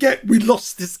we forget we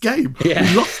lost this game. Yeah.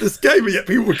 We lost this game, and yet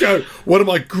people would go, one of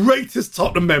my greatest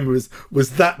Tottenham memories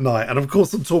was that night. And of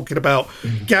course, I'm talking about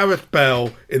Gareth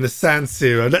Bale in the San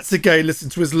Siro. Let's again listen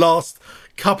to his last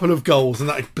couple of goals in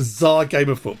that bizarre game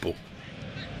of football.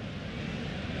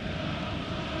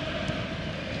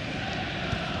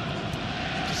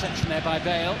 Interception there by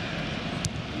Bale.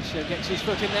 He gets his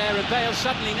foot in there, and Bale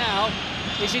suddenly now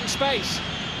is in space.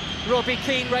 Robbie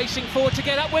Keane racing forward to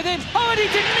get up with him. Oh, and he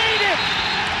didn't need it!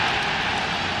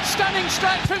 Stunning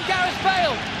strike from Gareth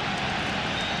Bale.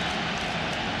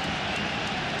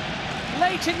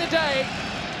 Late in the day,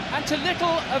 and to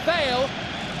little avail,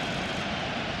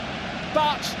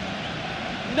 but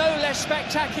no less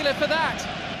spectacular for that.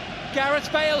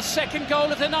 Gareth Bale's second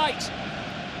goal of the night.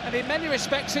 And in many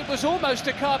respects, it was almost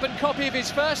a carbon copy of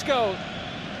his first goal.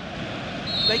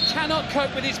 They cannot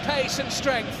cope with his pace and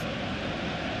strength.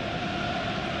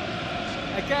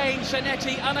 Again,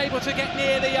 Zanetti unable to get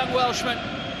near the young Welshman.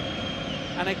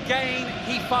 And again,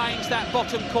 he finds that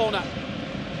bottom corner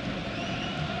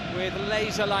with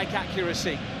laser-like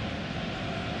accuracy.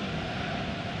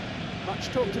 Much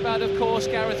talked about, of course,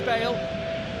 Gareth Bale.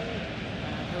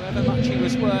 However much he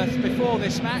was worth before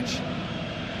this match,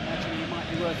 actually he might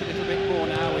be worth a little bit more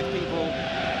now with people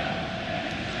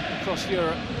across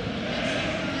Europe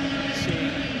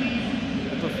seeing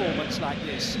a performance like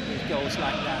this with goals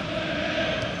like that.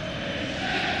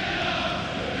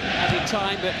 Added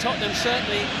time, but Tottenham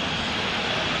certainly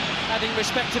adding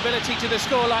respectability to the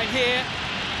scoreline here.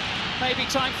 Maybe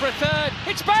time for a third.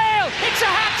 It's Bale! It's a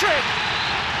hat-trick!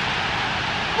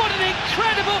 What an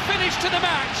incredible finish to the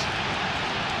match!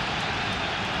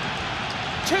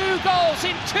 2 goals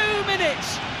in 2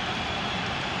 minutes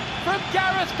from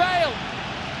Gareth Bale.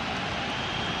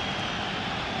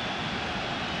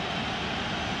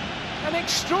 An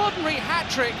extraordinary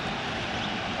hat-trick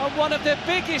on one of the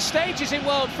biggest stages in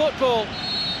world football.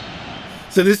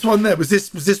 So this one there, was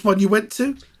this one you went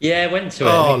to? Yeah, I went to it.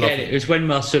 Oh, and again, it was when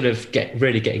I was sort of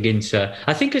really getting into,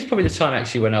 I think it was probably the time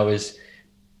actually when I was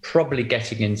probably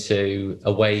getting into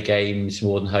away games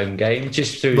more than home games,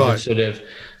 just through the sort of,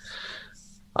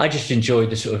 I just enjoyed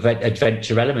the sort of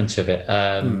adventure element of it.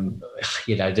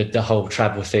 You know, the whole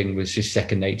travel thing was just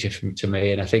second nature to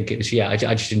me. And I think it was,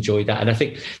 I just enjoyed that. And I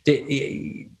think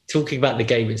talking about the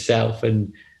game itself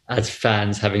and as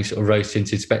fans having sort of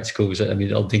rose-tinted spectacles, I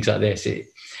mean, on things like this,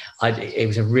 it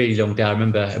was a really long day. I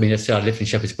remember, I lived in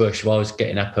Shepherd's Bush, so I was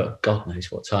getting up at God knows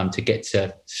what time to get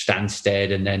to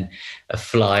Stansted and then a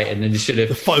flight and then sort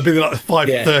of... It'd be like a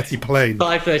 5:30 plane.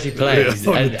 5:30 plane.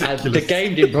 Yeah, and the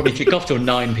game didn't probably kick off till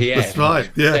 9 p.m. That's right,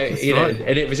 yeah. So, you know,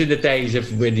 and it was in the days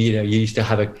of when, you know, you used to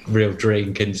have a real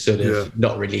drink and sort of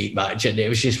not really eat much. And it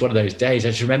was just one of those days. I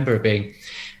just remember it being...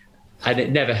 And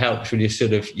it never helps when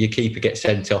your keeper gets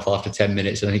sent off after 10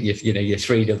 minutes. And I think you're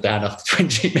 3-0 down after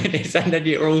 20 minutes, and then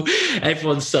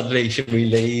everyone's suddenly, should we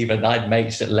leave? And I had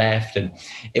mates that left, and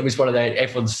it was one of those,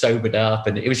 everyone's sobered up,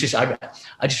 and it was just, I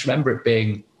just remember it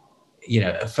being, you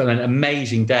know, from an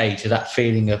amazing day to that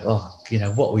feeling of,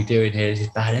 what are we doing here? This is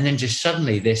bad. And then just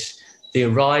suddenly the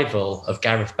arrival of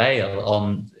Gareth Bale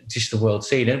on just the world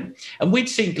scene, and we'd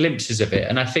seen glimpses of it,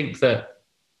 and I think that.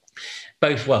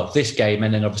 Both, this game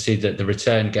and then obviously the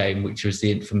return game, which was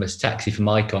the infamous Taxi from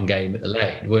Icon game at the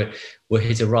Lane, were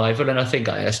his arrival. And I think,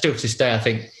 still to this day, I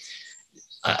think,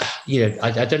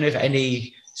 I don't know if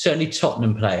any, certainly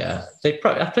Tottenham player,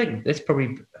 I think there's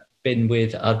probably been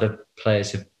with other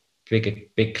players of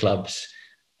big clubs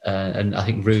and I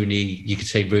think Rooney, you could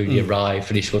say Rooney arrived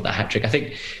and he scored that hat-trick. I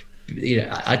think,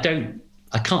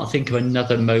 I can't think of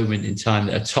another moment in time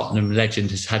that a Tottenham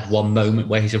legend has had one moment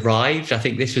where he's arrived. I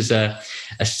think this was a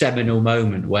seminal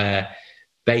moment where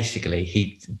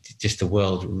basically the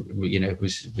world,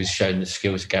 was shown the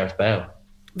skills of Gareth Bale.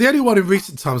 The only one in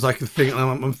recent times I can think,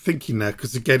 I'm thinking now,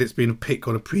 because again, it's been a pick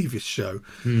on a previous show.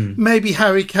 Maybe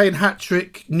Harry Kane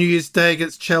hat-trick, New Year's Day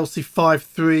against Chelsea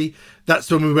 5-3.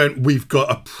 That's when we went, we've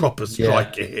got a proper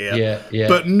striker here. Yeah.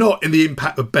 But not in the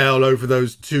impact of Bale over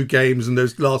those two games and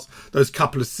those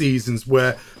couple of seasons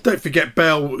where, don't forget,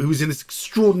 Bale, who was in this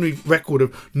extraordinary record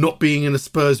of not being in a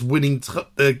Spurs winning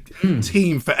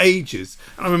team for ages.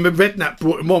 And I remember Redknapp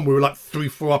brought him on. We were like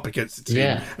 3-4 up against the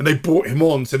team. And they brought him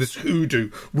on so this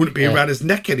hoodoo wouldn't be around his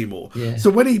neck anymore.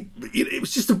 So when it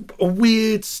was just a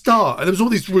weird start. And there was all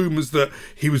these rumours that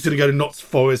he was going to go to Notts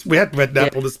Forest. We had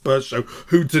Redknapp on the Spurs show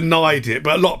who denied it,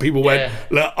 but a lot of people went,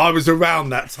 look, I was around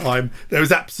that time. There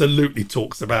was absolutely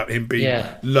talks about him being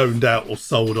loaned out or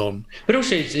sold on. But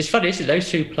also, it's funny, isn't it? Those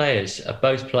two players are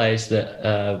both players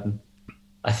that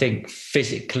I think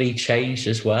physically changed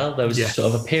as well. There was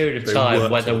sort of a period of time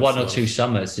where there were one or two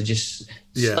summers that just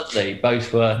suddenly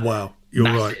both were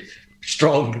massive,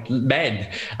 strong men.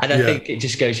 And I think it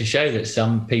just goes to show that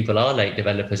some people are late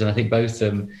developers, and I think both of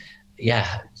them,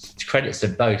 credits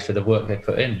them both for the work they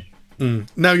put in.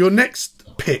 Now, your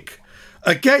next pick,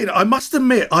 again, I must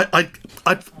admit,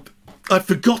 I'd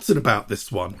forgotten about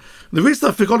this one. The reason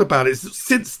I forgot about it is that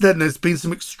since then there's been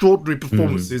some extraordinary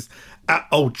performances at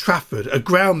Old Trafford, a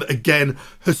ground that, again,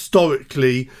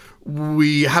 historically,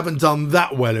 we haven't done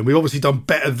that well in. We've obviously done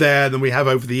better there than we have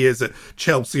over the years at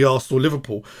Chelsea, Arsenal,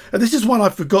 Liverpool. And this is one I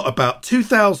forgot about.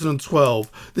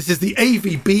 2012. This is the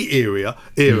AVB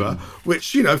era,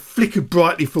 which, flickered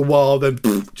brightly for a while, then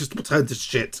just turned to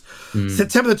shit.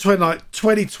 September the 29th,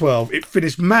 2012, it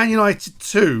finished Man United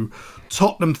 2,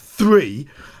 Tottenham 3.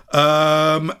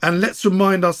 And let's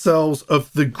remind ourselves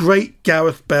of the great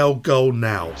Gareth Bale goal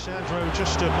now. Sandro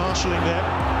just marshalling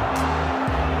there.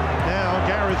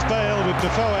 Gareth Bale with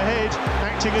Defoe ahead,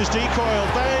 acting as decoy.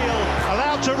 Bale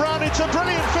allowed to run. It's a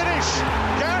brilliant finish.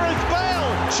 Gareth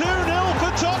Bale, 2-0 for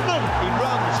Tottenham. He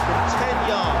runs from 10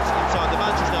 yards inside the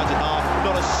Manchester United half.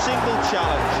 Not a single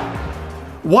challenge.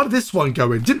 Why did this one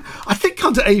go in? I think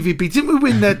under AVB, didn't we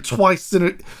win there twice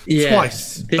over 2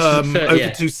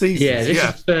 seasons? Yeah, this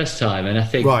is the first time, and I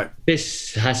think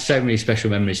this has so many special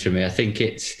memories for me. I think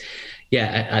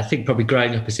I think probably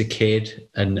growing up as a kid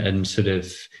and sort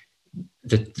of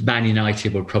the Man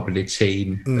United were probably the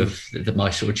team of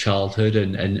my sort of childhood,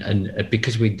 and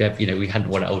because we hadn't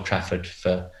won at Old Trafford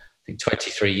for I think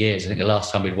 23 years. I think the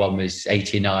last time we'd won was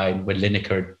 89 when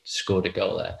Lineker had scored a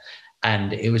goal there.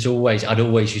 And it was I'd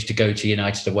always used to go to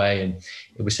United away, and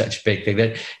it was such a big thing.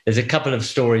 There's a couple of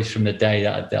stories from the day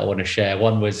that I want to share.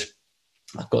 One was,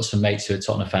 I've got some mates who are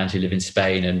Tottenham fans who live in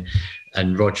Spain,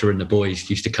 and Roger and the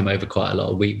boys used to come over quite a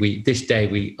lot.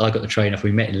 I got the train off,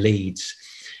 we met in Leeds,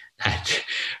 and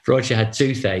Roger had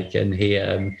toothache, and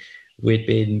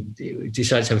we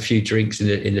decided to have a few drinks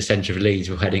in the centre of Leeds.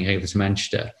 We're heading over to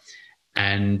Manchester,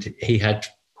 and he had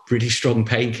really strong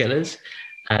painkillers.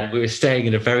 And we were staying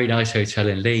in a very nice hotel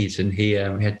in Leeds, and he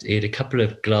had a couple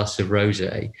of glasses of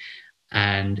rosé,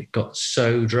 and got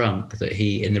so drunk that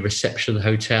he, in the reception of the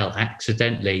hotel,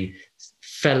 accidentally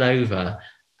fell over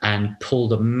and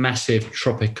pulled a massive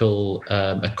tropical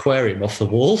aquarium off the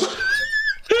wall.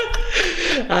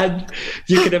 And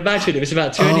you can imagine it was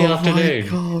about 2 in the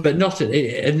afternoon, but not.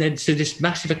 And then so this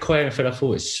massive aquarium fell off the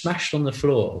wall. It smashed on the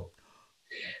floor.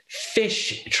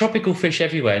 Fish, tropical fish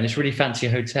everywhere in this really fancy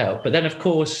hotel. But then, of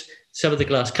course, some of the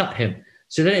glass cut him.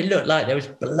 So then it looked like there was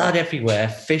blood everywhere,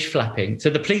 fish flapping. So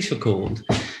the police were called.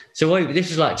 So this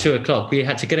was like 2:00. We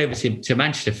had to get over to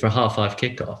Manchester for a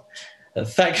 5:30 kickoff.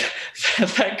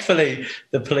 Thankfully,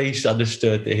 the police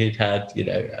understood that he'd had,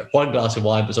 one glass of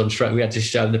wine was on stroke. We had to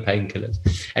show him the painkillers.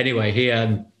 Anyway,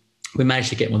 we managed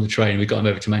to get him on the train. We got him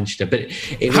over to Manchester, but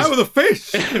it was, how were the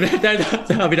fish?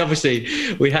 I mean,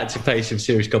 obviously, we had to pay some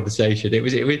serious compensation. It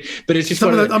was, but it's just.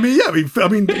 What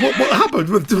happened?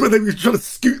 Were they trying to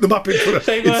scoot them up into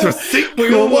a sink?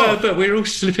 We all were, but we were all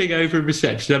slipping over in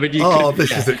reception. I mean,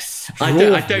 this is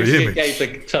extraordinary. I don't think it gave the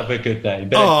club a good name.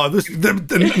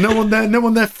 No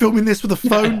one there filming this with a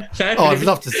phone. I'd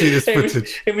love to see this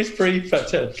footage. It was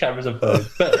pre-cameras and phones,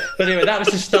 but anyway, that was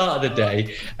the start of the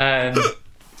day.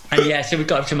 And so we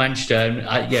got up to Manchester,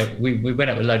 and we went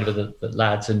up with a load of the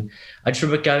lads, and I just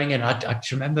remember going in. I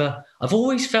just remember I've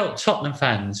always felt Tottenham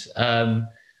fans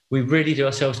we really do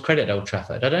ourselves credit at Old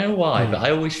Trafford. I don't know why, but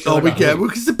I always feel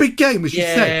because it's a big game, as you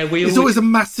say. It's always a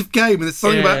massive game, and there's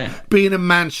something about being in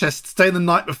Manchester, staying the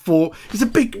night before. It's a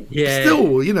big,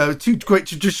 still, two great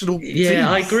traditional teams.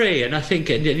 I agree, and I think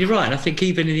you're right. And I think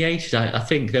even in the 80s, I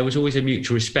think there was always a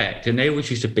mutual respect, and they always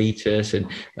used to beat us. And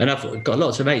I've got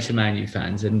lots of mates of Man U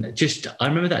fans, and I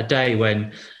remember that day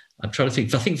when. I'm trying to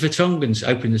think. I think Vertonghen's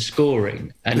opened the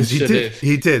scoring, and he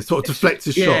did sort of deflect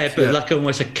his shot. But like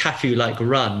almost a Cafu-like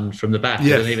run from the back. I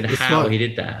don't even know how he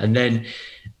did that. And then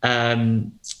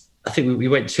I think we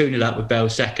went 2-0 up with Bale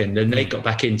second, and they got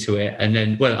back into it. And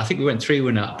then, I think we went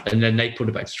 3-1 up, and then they pulled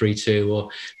it back to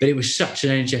 3-2. But it was such an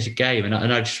energetic game, and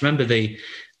I just remember the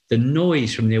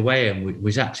noise from the away end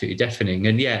was absolutely deafening.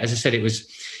 And as I said, it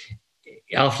was.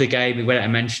 After the game, we went out to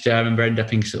Manchester. I remember ending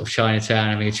up in sort of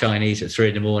Chinatown having a Chinese at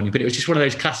 3 a.m. But it was just one of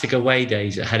those classic away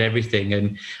days that had everything.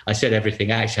 And I said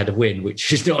everything. I actually had a win,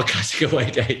 which is not a classic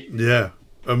away day. Yeah,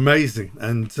 amazing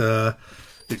and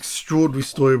extraordinary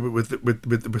story with we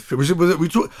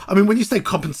talk. I mean, when you say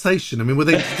compensation, I mean, were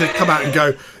they to come out and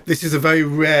go, "This is a very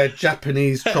rare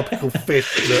Japanese tropical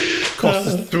fish that cost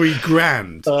us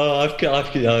 $3,000"?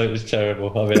 It was terrible.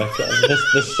 I mean,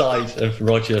 the sight of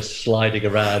Roger sliding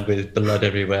around with blood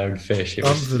everywhere and fish. It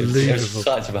was a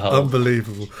sight to behold.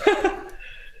 Unbelievable.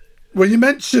 Well, you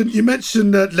mentioned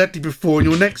Ledley before, and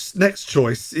your next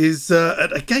choice is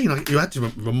again. You had to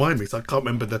remind me, so I can't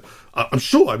remember I'm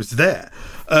sure I was there.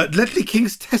 Ledley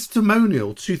King's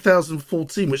testimonial,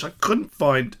 2014, which I couldn't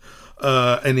find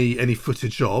any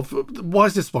footage of. Why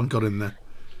has this one got in there?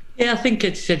 Yeah, I think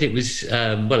it said it was.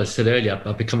 As I said earlier,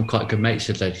 I've become quite good mates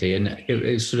with Ledley, and it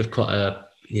was sort of quite a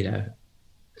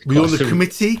Were you on the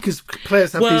committee? Because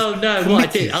players have no, what I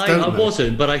did, I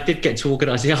wasn't, but I did get to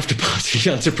organise the after party.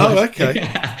 Oh, okay.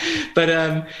 Yeah.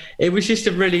 But it was just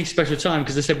a really special time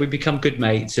because I said we'd become good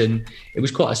mates, and it was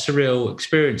quite a surreal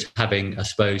experience having, I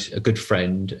suppose, a good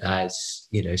friend as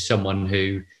someone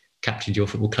who captained your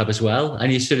football club as well.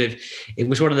 And it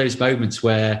was one of those moments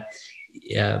where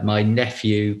my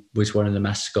nephew was one of the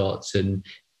mascots, and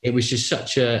it was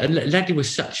just and Ledley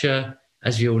was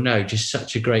as you all know, just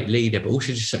such a great leader, but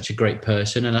also just such a great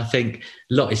person. And I think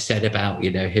a lot is said about,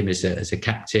 him as a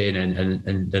captain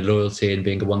and the loyalty and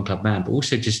being a one club man, but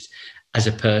also just as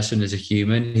a person, as a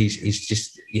human, he's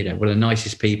just, one of the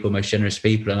nicest people, most generous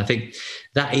people. And I think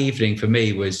that evening for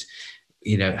me was,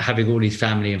 having all his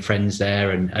family and friends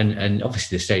there and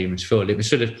obviously the stadium was full. It was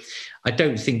sort of, I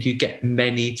don't think you get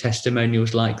many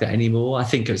testimonials like that anymore. I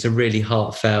think it was a really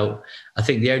heartfelt. I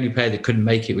think the only player that couldn't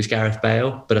make it was Gareth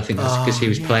Bale, but I think that's because he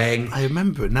was playing. I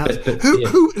remember it now.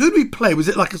 Who did we play? Was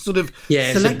it like a sort of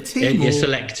select team? Yeah,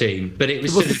 select team. But it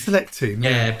was a select team.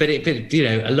 Yeah, but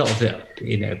a lot of it,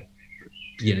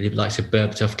 the likes of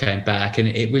Berbatov came back, and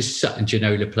it was such.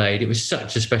 Ginola played. It was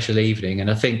such a special evening, and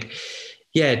I think,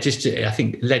 I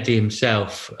think Ledley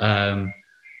himself.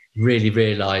 Really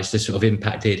realised the sort of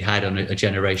impact he'd had on a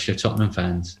generation of Tottenham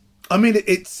fans. I mean,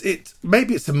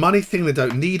 maybe it's a money thing. They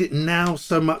don't need it now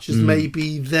so much as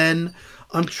maybe then.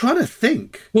 I'm trying to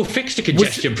think. Well, fixture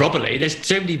congestion probably. There's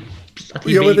so many.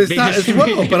 There's that as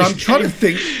well. But I'm trying to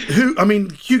think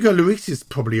Hugo Lloris is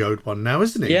probably owed one now,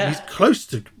 isn't he? Yeah. He's close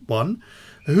to one.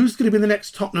 Who's going to be the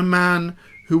next Tottenham man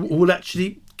who will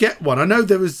actually get one? I know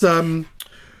there was.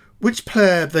 Which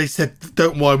player they said,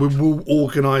 don't worry, we will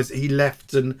organise, he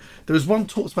left, and there was one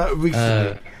talked about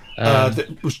recently.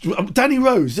 That was Danny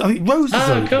Rose. I think Rose is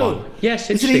owed one.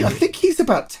 Yes, isn't he? I think he's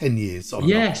about 10 years on.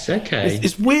 Yes, okay.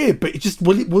 It's weird, but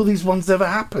will these ones ever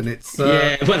happen? It's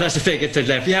well, that's the thing. It's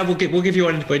left. Yeah, we'll give you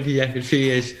one in a few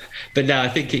years. But no, I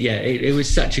think it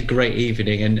was such a great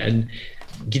evening, and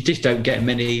you just don't get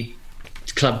many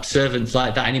club servants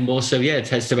like that anymore. So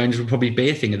testimonials will probably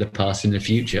be a thing of the past in the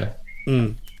future.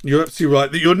 You're absolutely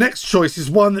right. Your next choice is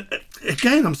one that,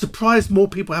 again, I'm surprised more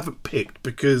people haven't picked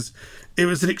because it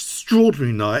was an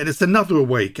extraordinary night and it's another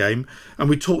away game. And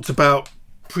we talked about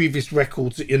previous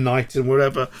records at United and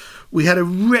whatever. We had a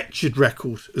wretched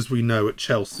record, as we know, at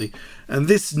Chelsea. And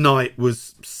this night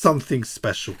was something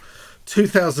special.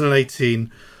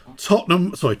 2018,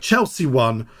 Chelsea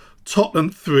 1,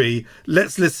 Tottenham 3.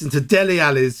 Let's listen to Dele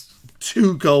Alli's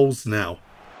 2 goals now.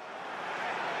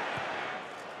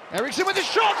 Eriksson with the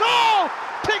shot. Oh!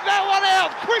 Pick that one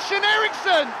out. Christian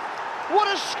Eriksen. What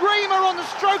a screamer on the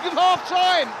stroke of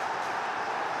half-time.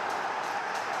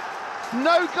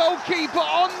 No goalkeeper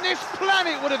on this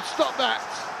planet would have stopped that.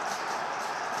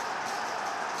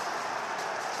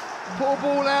 Poor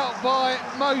ball out by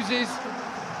Moses.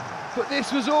 But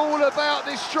this was all about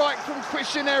this strike from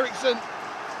Christian Eriksen.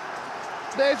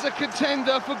 There's a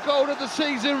contender for goal of the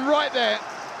season right there.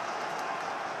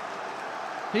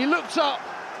 He looked up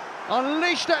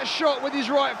unleashed that shot with his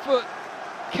right foot.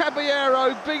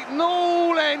 Caballero beaten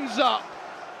all ends up.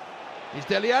 Is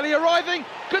Dele Alli arriving?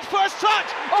 Good first touch.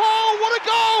 Oh, what a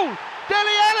goal!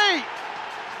 Dele Alli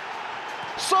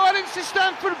silences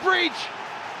Stamford Bridge.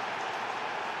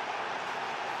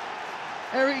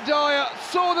 Eric Dyer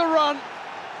saw the run.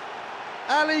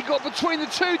 Ali got between the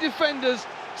two defenders.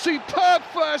 Superb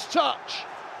first touch.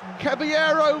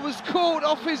 Caballero was caught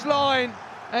off his line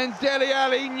and Dele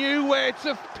Alli knew where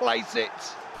to place it.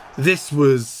 This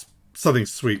was something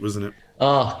sweet, wasn't it?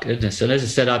 Oh, goodness. And as I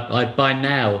said, I by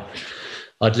now,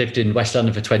 I'd lived in West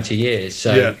London for 20 years.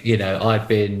 So, you know, I'd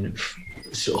been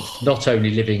sort of not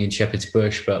only living in Shepherd's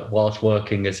Bush, but whilst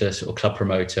working as a sort of club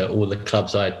promoter, all the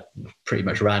clubs I pretty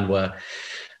much ran were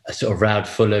sort of around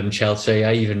Fulham, Chelsea.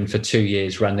 I even for 2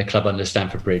 years ran the club under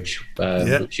Stamford Bridge,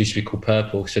 which used to be called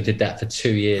Purple. So I did that for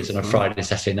 2 years on a Friday and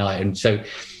Saturday night. And so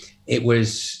it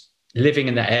was living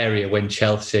in that area when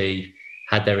Chelsea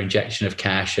had their injection of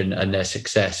cash and their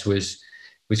success was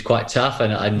quite tough.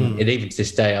 And even to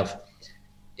this day,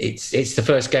 it's the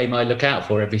first game I look out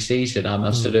for every season.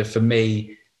 I'm sort of, for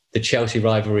me, the Chelsea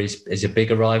rivalry is a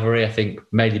bigger rivalry, I think,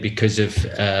 mainly because of,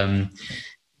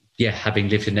 having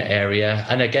lived in the area.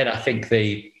 And again, I think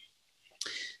there's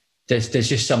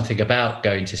just something about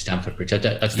going to Stamford Bridge.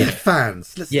 Their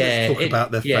fans. Let's talk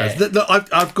about their fans. Look,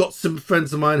 I've got some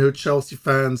friends of mine who are Chelsea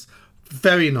fans,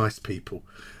 very nice people.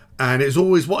 And it was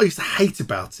always, what I used to hate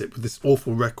about it with this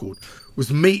awful record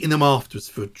was meeting them afterwards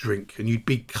for a drink, and you'd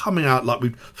be coming out like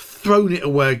we'd thrown it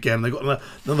away again. They got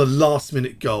another last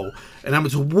minute goal, and having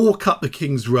to walk up the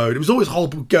King's Road. It was always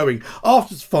horrible going.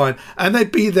 Afterwards, fine, and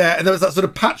they'd be there, and there was that sort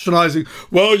of patronising.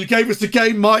 Well, you gave us a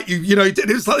game, Mike. You know, it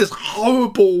was like this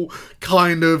horrible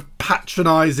kind of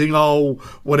patronising. Oh,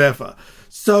 whatever.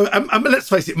 So, let's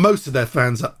face it, most of their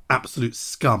fans are absolute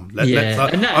scum.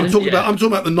 I'm talking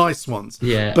about the nice ones.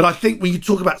 Yeah. But I think when you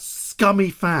talk about scummy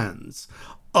fans,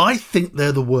 I think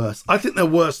they're the worst. I think they're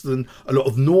worse than a lot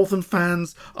of Northern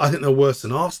fans. I think they're worse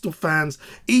than Arsenal fans,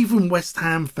 even West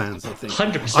Ham fans, I think.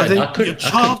 100%. I think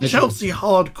Chelsea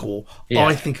hardcore,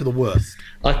 I think, are the worst.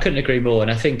 I couldn't agree more.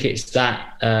 And I think it's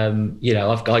that,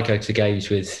 I go to games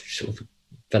with sort of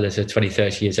fellas are 20,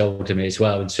 30 years older than me as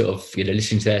well, and sort of,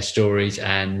 listening to their stories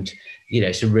and,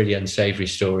 some really unsavoury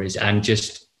stories. And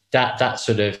just that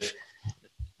sort of,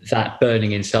 that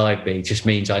burning inside me just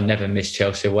means I never miss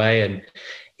Chelsea away. And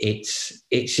it's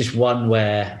just one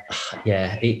where,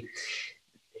 I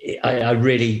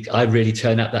really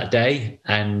turn up that day,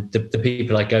 and the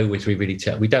people I go with, we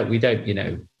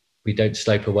don't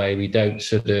slope away. We don't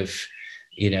sort of,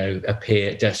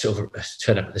 appear to sort of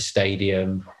turn up at the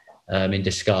stadium in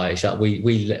disguise. Like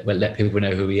we let people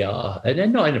know who we are, and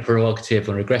then not in a prerogative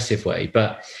or an aggressive way,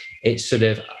 but it's sort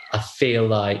of, I feel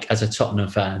like as a Tottenham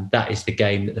fan, that is the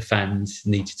game that the fans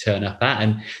need to turn up at.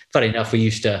 And funny enough, we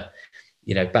used to,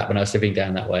 back when I was living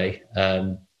down that way,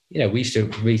 we used to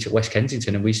meet at West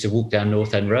Kensington, and we used to walk down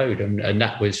North End Road, and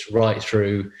that was right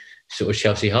through sort of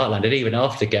Chelsea heartland. And even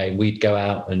after game, we'd go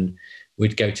out and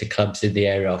we'd go to clubs in the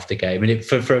area after game. And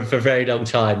for a very long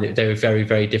time, they were very,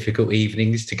 very difficult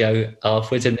evenings to go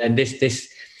afterwards. And this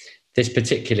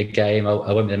particular game,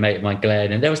 I went with a mate of mine,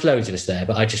 Glenn, and there was loads of us there,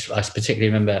 but I particularly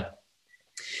remember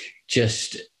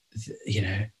just,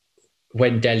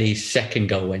 when Dele's second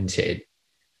goal went in,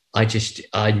 I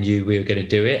knew we were going to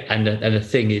do it. And the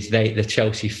thing is, the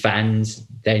Chelsea fans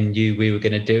then knew we were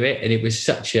going to do it. And it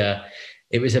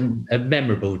was a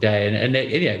memorable day. And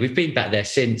we've been back there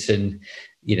since, and,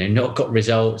 not got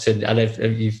results. And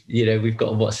we've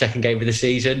got second game of the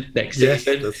season next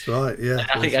season. That's right. Yeah.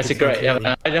 I think that's a great. I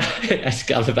know. But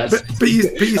you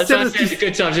said it's a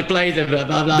good time to play them. But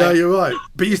I'm like, no, you're right.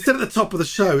 But you said at the top of the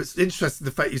show, it's interesting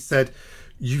the fact you said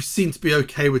you seem to be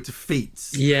okay with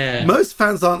defeats. Yeah. Most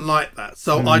fans aren't like that.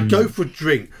 So I'd go for a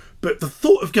drink. But the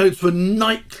thought of going to a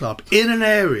nightclub in an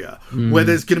area where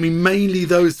there's going to be mainly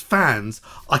those fans,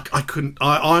 I couldn't.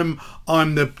 I'm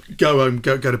the go home,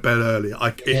 go to bed early.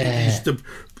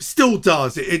 Still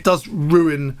does. It does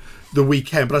ruin the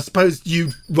weekend. But I suppose you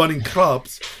running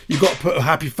clubs, you've got to put a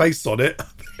happy face on it.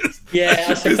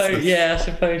 I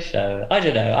suppose so. I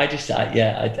don't know.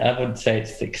 I wouldn't say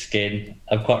it's thick skin.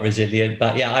 I'm quite resilient,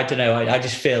 but I don't know. I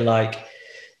just feel like,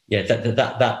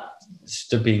 that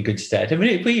stood me in good stead. I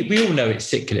mean, we all know it's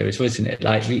secular, isn't it?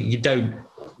 Like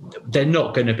they're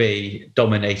not going to be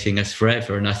dominating us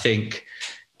forever. And I think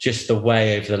just the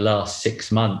way over the last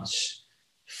 6 months,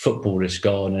 football has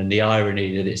gone, and the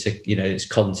irony that it's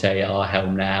Conte at our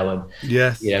helm now, and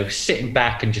yes, sitting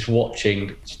back and just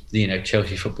watching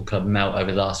Chelsea Football Club melt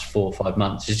over the last 4 or 5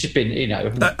 months. It's just been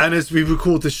And as we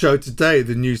record the show today,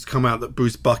 the news come out that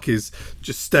Bruce Buck is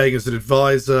just staying as an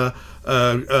advisor.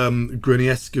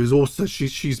 Grunieska is also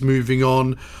she's moving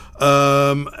on,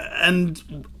 and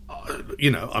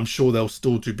I'm sure they'll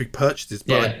still do big purchases,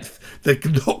 but they're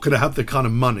not going to have the kind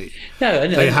of money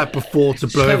they had before to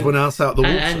blow everyone else out the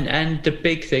water. And the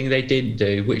big thing they didn't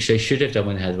do, which they should have done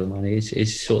when they had the money,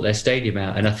 is sort their stadium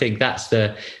out. And I think that's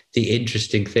the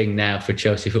interesting thing now for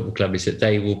Chelsea Football Club, is that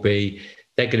they're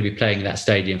going to be playing in that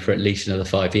stadium for at least another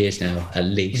 5 years now, at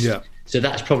least. Yeah. So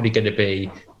that's probably going to be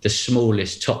the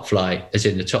smallest top flight, as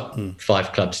in the top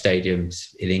 5 club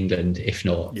stadiums in England, if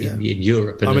not in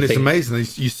Europe. And it's amazing.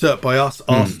 It's usurped by us,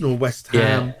 Arsenal, West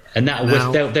Ham. And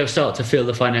they'll start to feel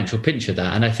the financial pinch of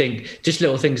that. And I think just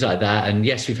little things like that. And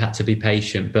yes, we've had to be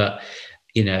patient, but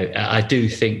I do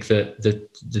think that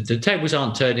the tables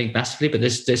aren't turning massively, but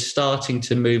they're starting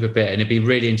to move a bit. And it'd be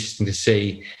really interesting to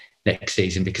see next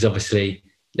season, because obviously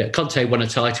Conte won a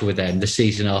title with them the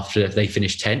season after they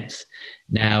finished 10th.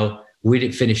 Now, we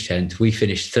didn't finish 10th, we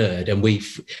finished 3rd, and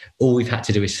all we've had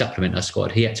to do is supplement our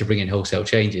squad. He had to bring in wholesale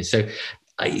changes. So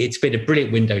it's been a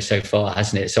brilliant window so far,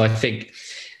 hasn't it? So I think,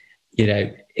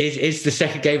 is the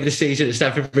second game of the season at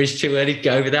Stamford Bridge too early to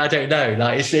go over there? I don't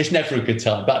know. It's never a good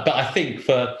time. But I think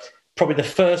for probably the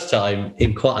first time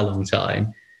in quite a long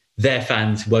time, their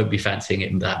fans won't be fancying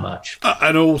it that much.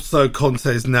 And also, Conte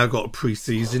has now got a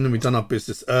pre-season, and we've done our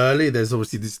business early. There's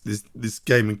obviously this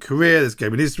game in Korea, there's a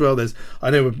game in Israel.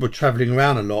 I know we're travelling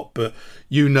around a lot, but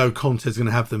Conte's going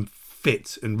to have them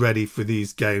fit and ready for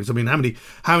these games. I mean, how many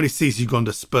seasons you've gone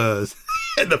to Spurs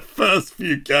in the first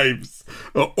few games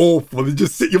are awful.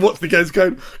 You watch the games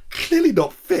going, clearly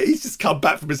not fit. He's just come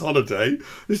back from his holiday.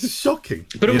 This is shocking.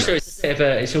 But also,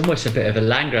 it's almost a bit of a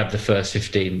land grab, the first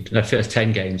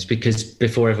 10 games, because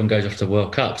before everyone goes off to the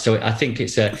World Cup. So I think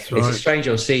it's a strange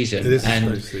old season. It is a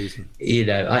strange season.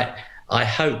 I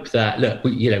hope that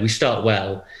we start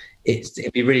well.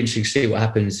 It'd be really interesting to see what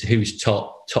happens. Who's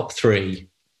top 3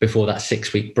 before that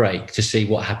 6-week break, to see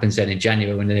what happens then in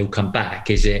January when they all come back.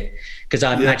 Is it, because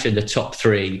I imagine the top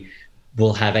 3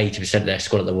 will have 80% of their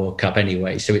squad at the World Cup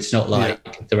anyway, so it's not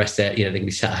like the rest of they're going to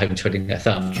be sat at home twiddling their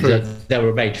thumbs. They'll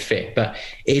remain fit, but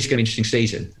it is going to be an interesting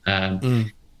season.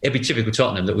 It'd be typical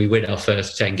Tottenham that we win our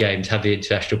first 10 games, have the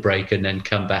international break, and then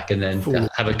come back and then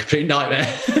have a complete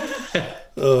nightmare.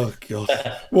 Oh, God.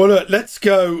 Well, look, let's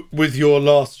go with your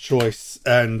last choice.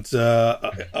 And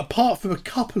apart from a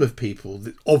couple of people,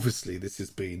 obviously this has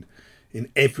been in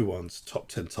everyone's top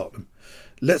 10 Tottenham,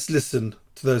 let's listen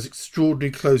to those extraordinary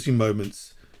closing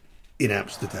moments in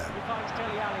Amsterdam. He finds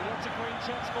Dele Alli, lots of green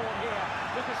shirts forward here.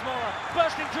 Lucas Moura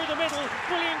bursting through the middle,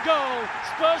 brilliant goal.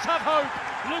 Spurs have hope.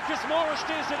 Lucas Moura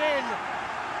steers it in.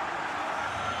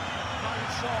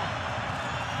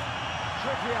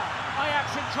 Trippier,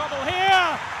 Ajax in trouble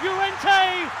here.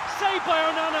 Llorente, saved by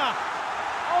Onana.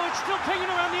 Oh, it's still pinging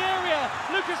around the area.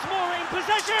 Lucas Moura in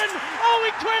possession. Oh,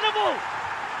 incredible!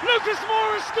 Lucas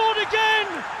Moura scored again.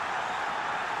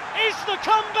 Is the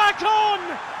comeback on?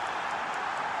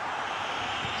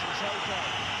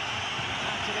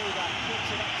 Antoniva keeps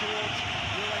it up towards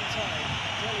Llorente.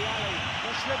 Dele Alli,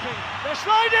 they're slipping, they're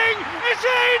sliding. It's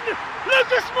in.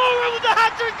 Lucas Moura with the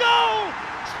hat-trick goal.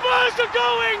 Spurs are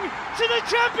going to the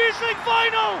Champions League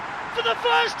final for the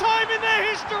first time in their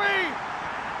history.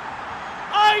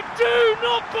 I do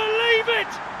not believe it.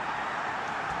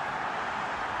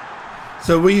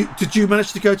 So did you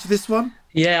manage to go to this one?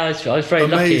 Yeah, I was very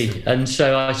lucky. And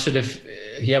so I sort of,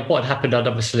 what had happened, I'd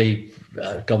obviously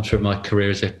gone through my career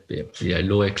as a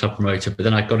lawyer, club promoter, but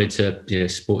then I got into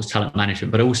sports talent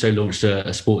management, but I also launched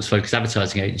a sports-focused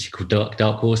advertising agency called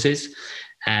Dark Horses.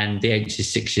 And the agency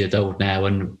is 6 years old now,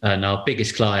 and our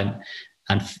biggest client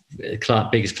and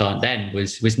biggest client then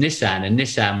was Nissan, and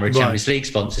Nissan were a Champions League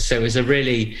sponsor. So it was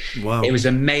it was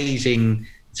amazing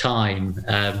time,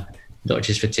 not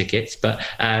just for tickets, but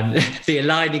the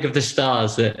aligning of the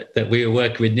stars that we were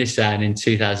working with Nissan in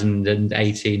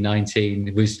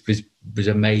 2018-19 was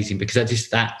amazing, because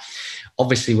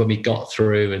obviously when we got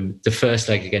through, and the first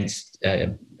leg against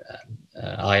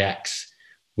Ajax,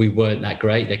 we weren't that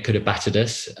great. They could have battered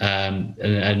us,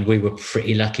 and we were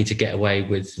pretty lucky to get away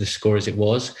with the score as it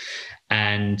was.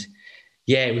 And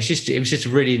it was just a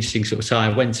really interesting sort of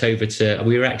time. I went over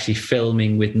we were actually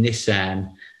filming with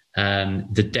Nissan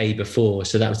the day before,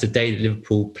 so that was the day that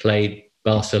Liverpool played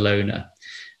Barcelona,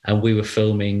 and we were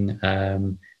filming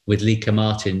with Lieke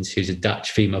Martens, who's a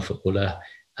Dutch female footballer,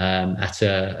 at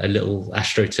a little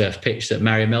AstroTurf pitch that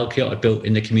Mario Melchior had built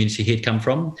in the community he'd come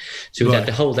from. So we had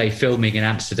the whole day filming in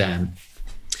Amsterdam,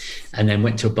 and then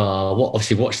went to a bar,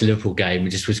 obviously watched the Liverpool game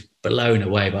and just was blown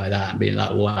away by that and being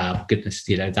like, wow, goodness,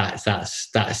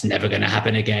 that's never going to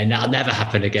happen again. That'll never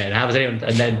happen again. How was anyone?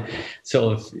 And then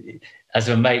sort of, as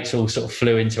my mates all sort of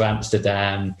flew into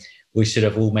Amsterdam, we sort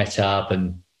of all met up,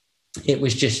 and it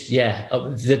was just,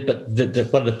 one of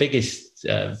the biggest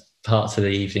parts of the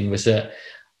evening was that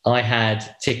I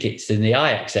had tickets in the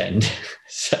Ajax end.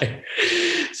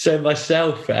 So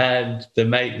myself and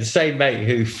the same mate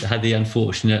who had the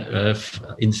unfortunate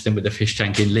incident with the fish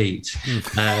tank in Leeds,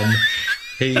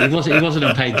 he wasn't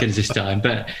on painkillers this time,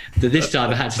 but this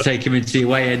time I had to take him into the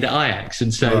away end at Ajax.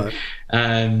 And so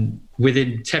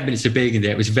within 10 minutes of being in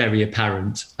there, it was very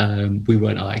apparent we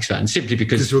weren't Ajax fans, simply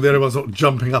because we're the only ones not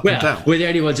jumping up and down. We're the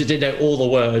only ones that didn't know all the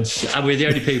words, and we're the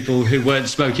only people who weren't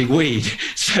smoking weed.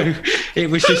 So it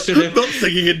was just sort of not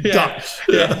singing in Dutch.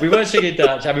 Yeah, we weren't singing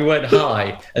Dutch, and we weren't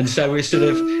high, and so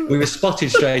we were spotted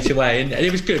straight away, and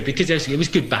it was good because it was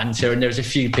good banter, and there was a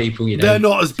few people, They're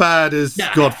not as bad as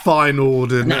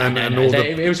Feyenoord and all that.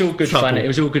 It was all good fun. It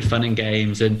was all good fun and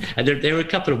games, and there were a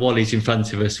couple of Wallies in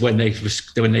front of us when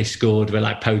they scored. Were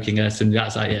like poking us, and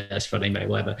that's like, yeah, that's funny, mate,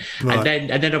 whatever. Right.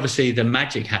 And then obviously the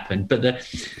magic happened. But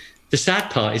the sad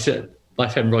part is that my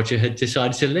friend Roger had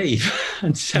decided to leave,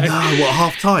 and so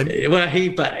half time. Well,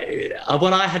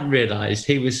 what I hadn't realised,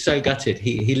 he was so gutted.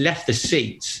 He left the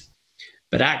seats,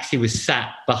 but actually was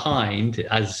sat behind,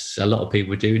 as a lot of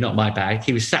people do. Not my bag.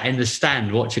 He was sat in the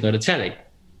stand watching on a telly.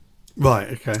 Right.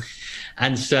 Okay.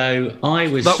 And so I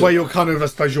was... That way you're kind of, I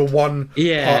suppose, you're one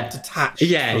part detached.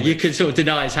 Yeah, you can sort of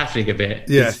deny it's happening a bit.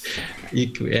 Yes.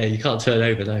 You can't turn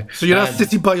over, though. So you're now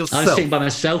sitting by yourself? I was sitting by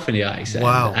myself in the Ajax end.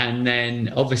 Wow. And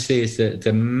then, obviously, as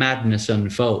the madness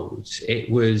unfolds,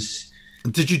 it was...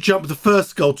 Did you jump the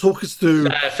first goal? Talk us through...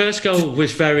 First goal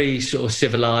was very sort of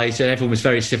civilised, and everyone was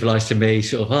very civilised to me.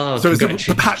 Sort of, so it's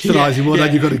the patronising one,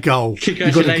 and you got a goal.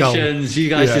 Congratulations, you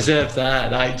guys deserve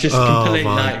that. Like, just complete,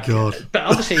 God. But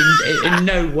obviously, in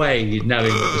no way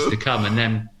knowing what was to come. And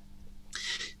then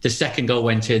the second goal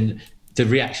went in, the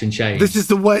reaction changed. This is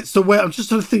the way. So where I'm just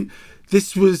trying to think. Do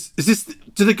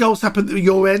the goals happen at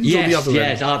your end or the other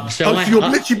end? Yes. So you're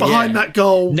literally behind that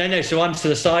goal? No. So I'm to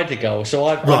the side of the goal. So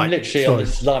I'm literally on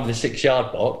the line of the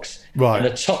 6-yard box. Right. And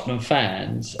the Tottenham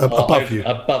fans are above you,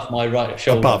 above my right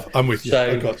shoulder. Above, I'm with you.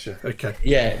 So, I got you. Okay.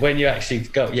 Yeah, when you actually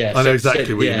go, I know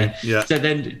exactly what you mean. Yeah. So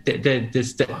then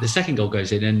the second goal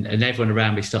goes in, and everyone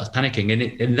around me starts panicking,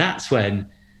 and that's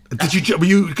when. Were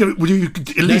you at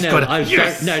least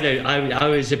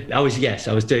yes?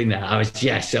 I was doing that. I was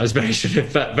very sort of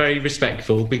very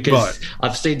respectful, because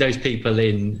I've seen those people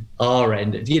in our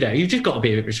end. You've just got to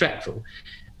be a bit respectful.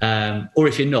 Or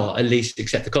if you're not, at least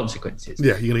accept the consequences.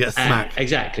 Yeah, you're going to get a smack.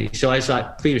 Exactly. So I was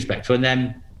like, be respectful. And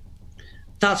then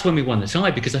that's when we won the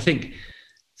tie, because I think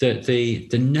that the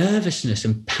nervousness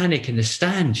and panic in the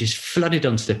stand just flooded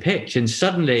onto the pitch, and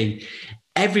suddenly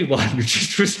everyone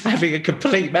just was having a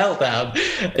complete meltdown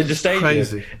in the stadium.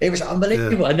 Crazy. It was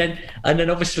unbelievable. Yeah. And then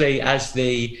obviously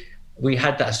we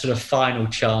had that sort of final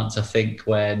chance, I think,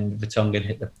 when Vertonghen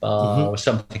hit the bar or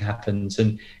something happens,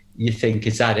 and you think,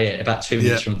 is that it? About 2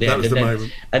 minutes from the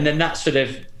end. And then that sort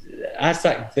of, as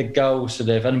the goal sort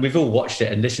of, and we've all watched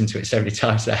it and listened to it so many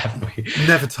times, haven't we?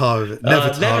 Never tired of it. Never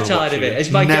tired of it. It's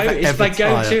my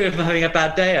go-to if I'm having a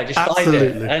bad day. I just find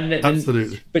it.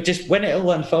 Absolutely. But just when it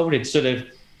all unfolded, sort of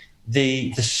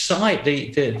the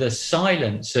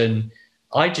silence, and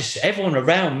everyone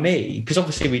around me, because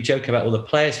obviously we joke about all the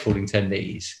players falling to their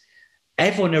knees.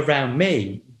 Everyone around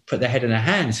me put their head in their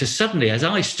hands. So suddenly, as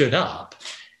I stood up,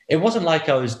 it wasn't like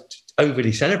I was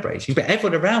overly celebrating, but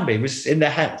everyone around me was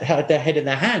had their head in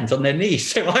their hands, on their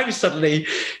knees. So I was suddenly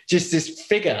just this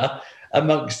figure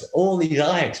amongst all these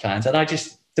Ajax fans, and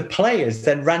the players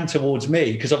then ran towards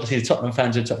me, because obviously the Tottenham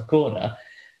fans were in the top corner.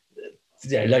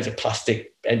 Loads of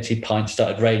plastic empty pints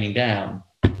started raining down,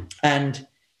 and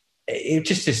it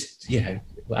just as we know.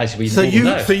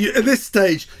 So at this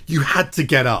stage, you had to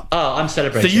get up. Oh, I'm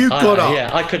celebrating. So you got up.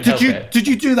 Yeah, I couldn't help it. Did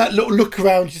you do that little look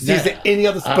around to see is there any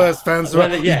other Spurs fans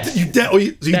around? Well, yes. You did the little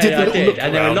look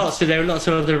and around. There were lots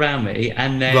of others around me,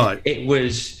 and then it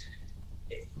was.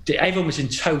 Everyone was in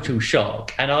total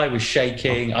shock, and I was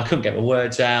shaking. I couldn't get my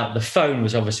words out. The phone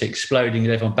was obviously exploding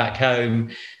with everyone back home.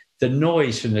 The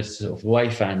noise from the sort of away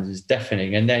fans was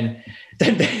deafening, and then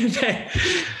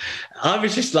I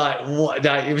was just like, what?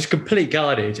 No, it was complete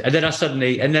garbage. And then yes,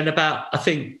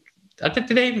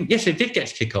 they did get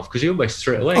to kick off, because he almost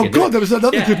threw it away. Oh God, there was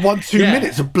another good 1-2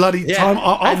 minutes of bloody time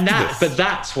after this. But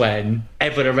that's when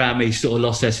everyone around me sort of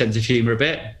lost their sense of humour a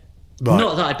bit. Right.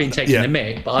 Not that I'd been taking the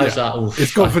mick, but I was like, oh,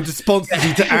 it's gone from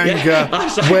despondency to anger.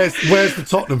 Like, where's the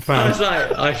Tottenham fan? I was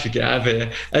like, I should get out of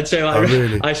here. And so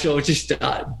I sort of just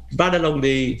ran along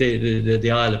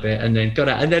the aisle a bit and then got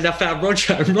out. And then I found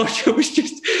Roger, and Roger was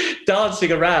just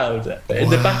dancing around in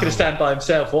the back of the stand by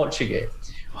himself watching it.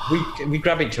 We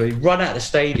grabbed each other, we run out of the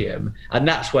stadium, and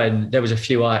that's when there was a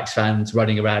few Ajax fans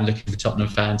running around looking for Tottenham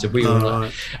fans, and we were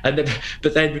like,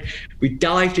 but then we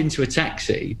dived into a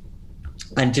taxi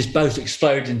and just both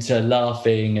exploded into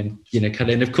laughing, and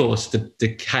and of course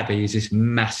the cabbie is this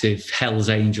massive Hell's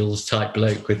Angels type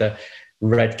bloke with a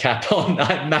red cap on,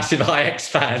 like massive Ajax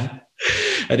fan.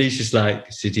 And he's just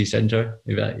like, city centre?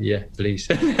 He's like, yeah, please.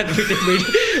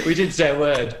 we didn't say a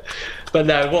word. But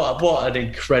no, what an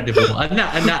incredible, and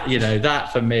that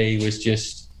that for me was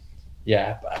just,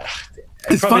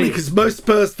 It's funny because most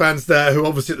Spurs fans there, who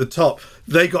obviously at the top,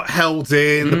 they got held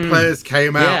in, the players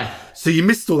came out. So you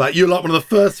missed all that. You're like one of the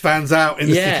first fans out in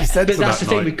the city centre. But that's the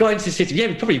thing. We got into the city. Yeah,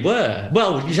 we probably were.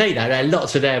 Well, you say that.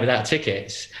 Lots are there without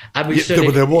tickets. And we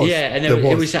there was. Yeah, and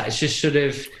it was just sort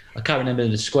of, I can't remember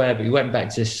the square, but we went back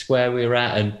to the square we were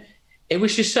at, and it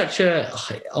was just such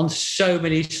on so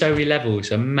many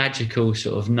levels, a magical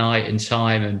sort of night and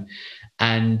time,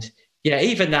 and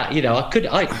even that,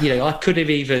 I could have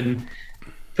even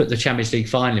put the Champions League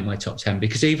final in my top 10,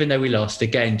 because even though we lost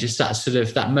again, just that sort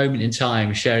of that moment in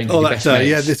time, sharing with your best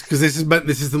mates.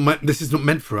 This is not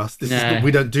meant for us.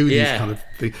 We don't do these kind of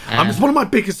things. It's one of my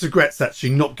biggest regrets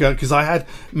actually not going, because I had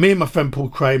me and my friend Paul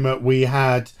Kramer. We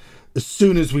had, as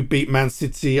soon as we beat Man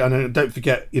City, and don't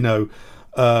forget,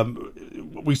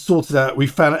 we sorted out. We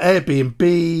found an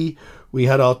Airbnb. We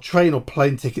had our train or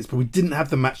plane tickets, but we didn't have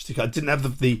the match ticket. I didn't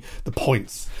have the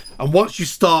points. And once you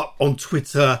start on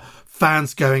Twitter,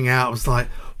 fans going out, I was like,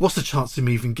 what's the chance of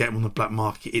me even getting on the black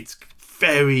market? It's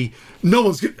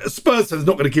Spurs fans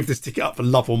not going to give this ticket up for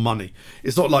love or money.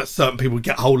 It's not like certain people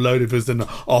get a whole load of us and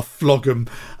I'll flog them.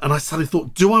 And I suddenly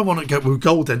thought, do I want to go with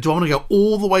Golden? Do I want to go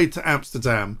all the way to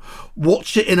Amsterdam,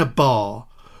 watch it in a bar?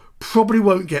 Probably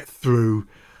won't get through.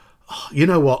 You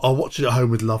know what? I'll watch it at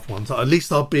home with loved ones. At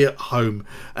least I'll be at home.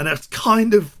 And that's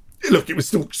kind of, look, it was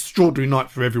still an extraordinary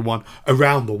night for everyone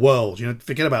around the world.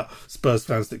 Forget about Spurs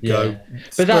fans that go.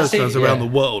 But Spurs fans around the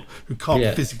world who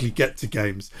can't physically get to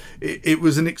games. It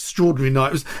was an extraordinary night.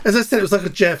 It was, as I said, it was like a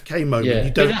JFK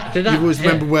moment. You always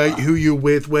remember who you were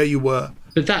with, where you were.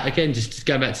 But that, again, just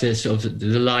going back to sort of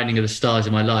the lining of the stars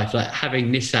in my life, like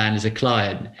having Nissan as a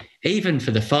client, even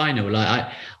for the final,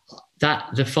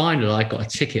 the final, I got a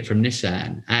ticket from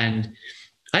Nissan, and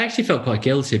I actually felt quite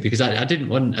guilty because I didn't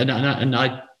want, and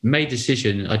I made a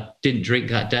decision. I didn't drink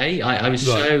that day. I was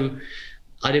so,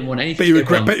 I didn't want anything.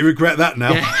 But you regret that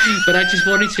now. Yeah, but I just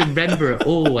wanted to remember it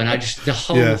all, and the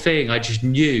whole thing. I just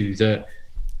knew that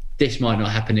this might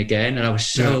not happen again, and I was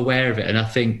so aware of it. And I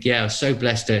think, I was so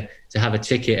blessed to have a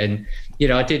ticket, and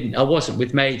I wasn't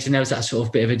with mates, and there was that sort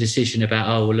of bit of a decision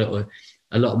about, look,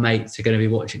 a lot of mates are going to be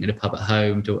watching in a pub at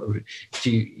home. Do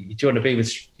you want to be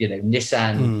with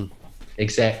Nissan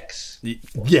execs?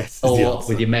 Yes. Or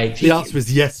with your mates? The answer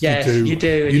is yes, you do. You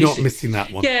do. You're not missing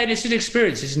that one. Yeah, and it's an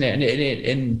experience, isn't it?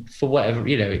 And for whatever,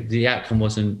 the outcome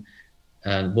wasn't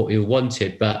what we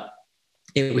wanted, but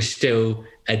it was still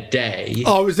a day.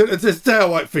 Oh, it's a day I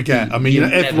won't forget. I mean,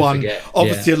 everyone,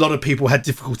 obviously a lot of people had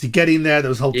difficulty getting there. There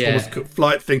was a whole Thomas Cook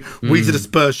flight thing. We did a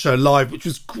Spurs show live, which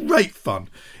was great fun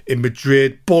in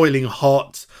Madrid, boiling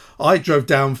hot. I drove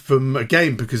down from a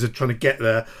game because of trying to get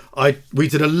there. We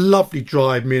did a lovely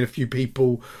drive, me and a few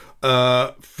people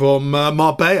from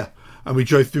Marbella. And we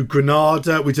drove through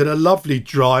Granada. We did a lovely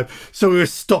drive. So we were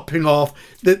stopping off.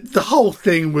 The whole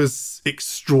thing was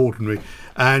extraordinary.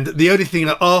 And the only thing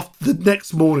that after the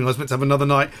next morning, I was meant to have another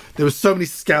night. There were so many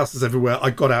Scousers everywhere.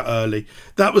 I got out early.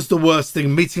 That was the worst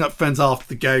thing. Meeting up friends after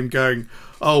the game going,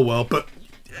 oh, well. But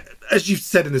as you've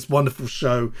said in this wonderful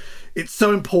show, it's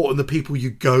so important the people you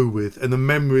go with and the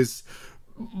memories.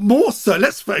 More so,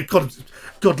 let's say,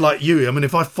 God like you. I mean,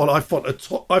 if I followed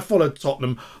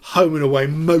Tottenham home and away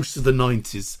most of the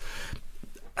 90s.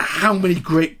 How many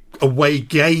great away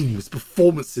games,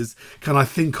 performances can I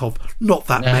think of? Not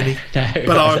that many.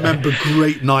 But I remember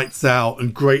great nights out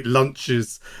and great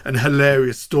lunches and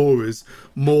hilarious stories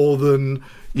more than,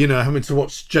 having to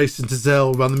watch Jason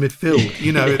Tezzel run the midfield.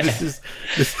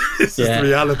 This is the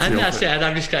reality. And that's it. And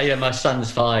I'm just my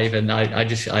son's 5, and I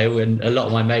and a lot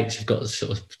of my mates have got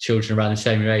sort of children around the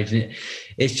same age, and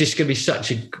it's just going to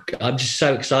be I'm just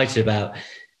so excited about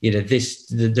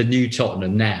the new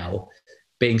Tottenham now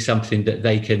being something that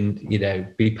they can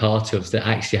be part of, that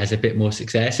actually has a bit more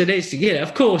success. And it's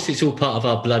of course it's all part of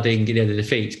our blooding the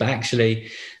defeats, but actually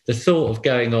the thought of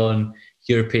going on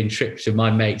European trips with my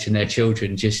mates and their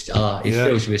children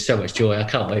fills me with so much joy. I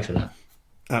can't wait for that.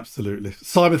 Absolutely.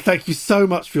 Simon, thank you so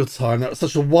much for your time. That was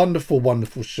such a wonderful,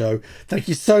 wonderful show. Thank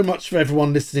you so much for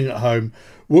everyone listening at home.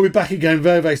 We'll be back again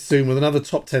very, very soon with another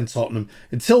Top 10 Tottenham.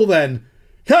 Until then,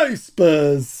 go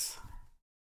Spurs!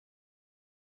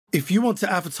 If you want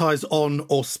to advertise on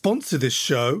or sponsor this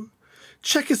show,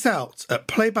 check us out at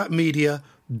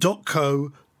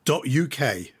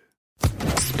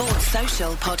playbackmedia.co.uk. Sports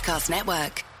Social Podcast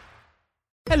Network.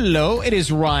 Hello, it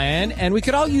is Ryan, and we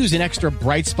could all use an extra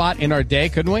bright spot in our day,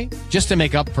 couldn't we? Just to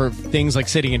make up for things like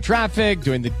sitting in traffic,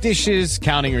 doing the dishes,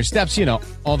 counting your steps,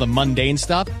 all the mundane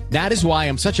stuff. That is why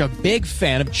I'm such a big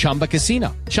fan of Chumba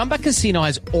Casino. Chumba Casino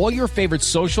has all your favorite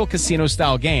social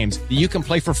casino-style games that you can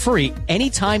play for free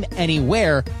anytime,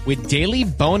 anywhere with daily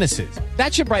bonuses.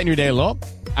 That should brighten your day a little.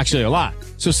 Actually, a lot.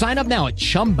 So sign up now at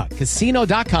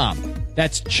ChumbaCasino.com.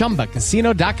 That's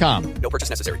ChumbaCasino.com. No purchase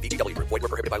necessary. VGW Group. Void where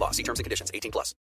prohibited by law. See terms and conditions. 18+.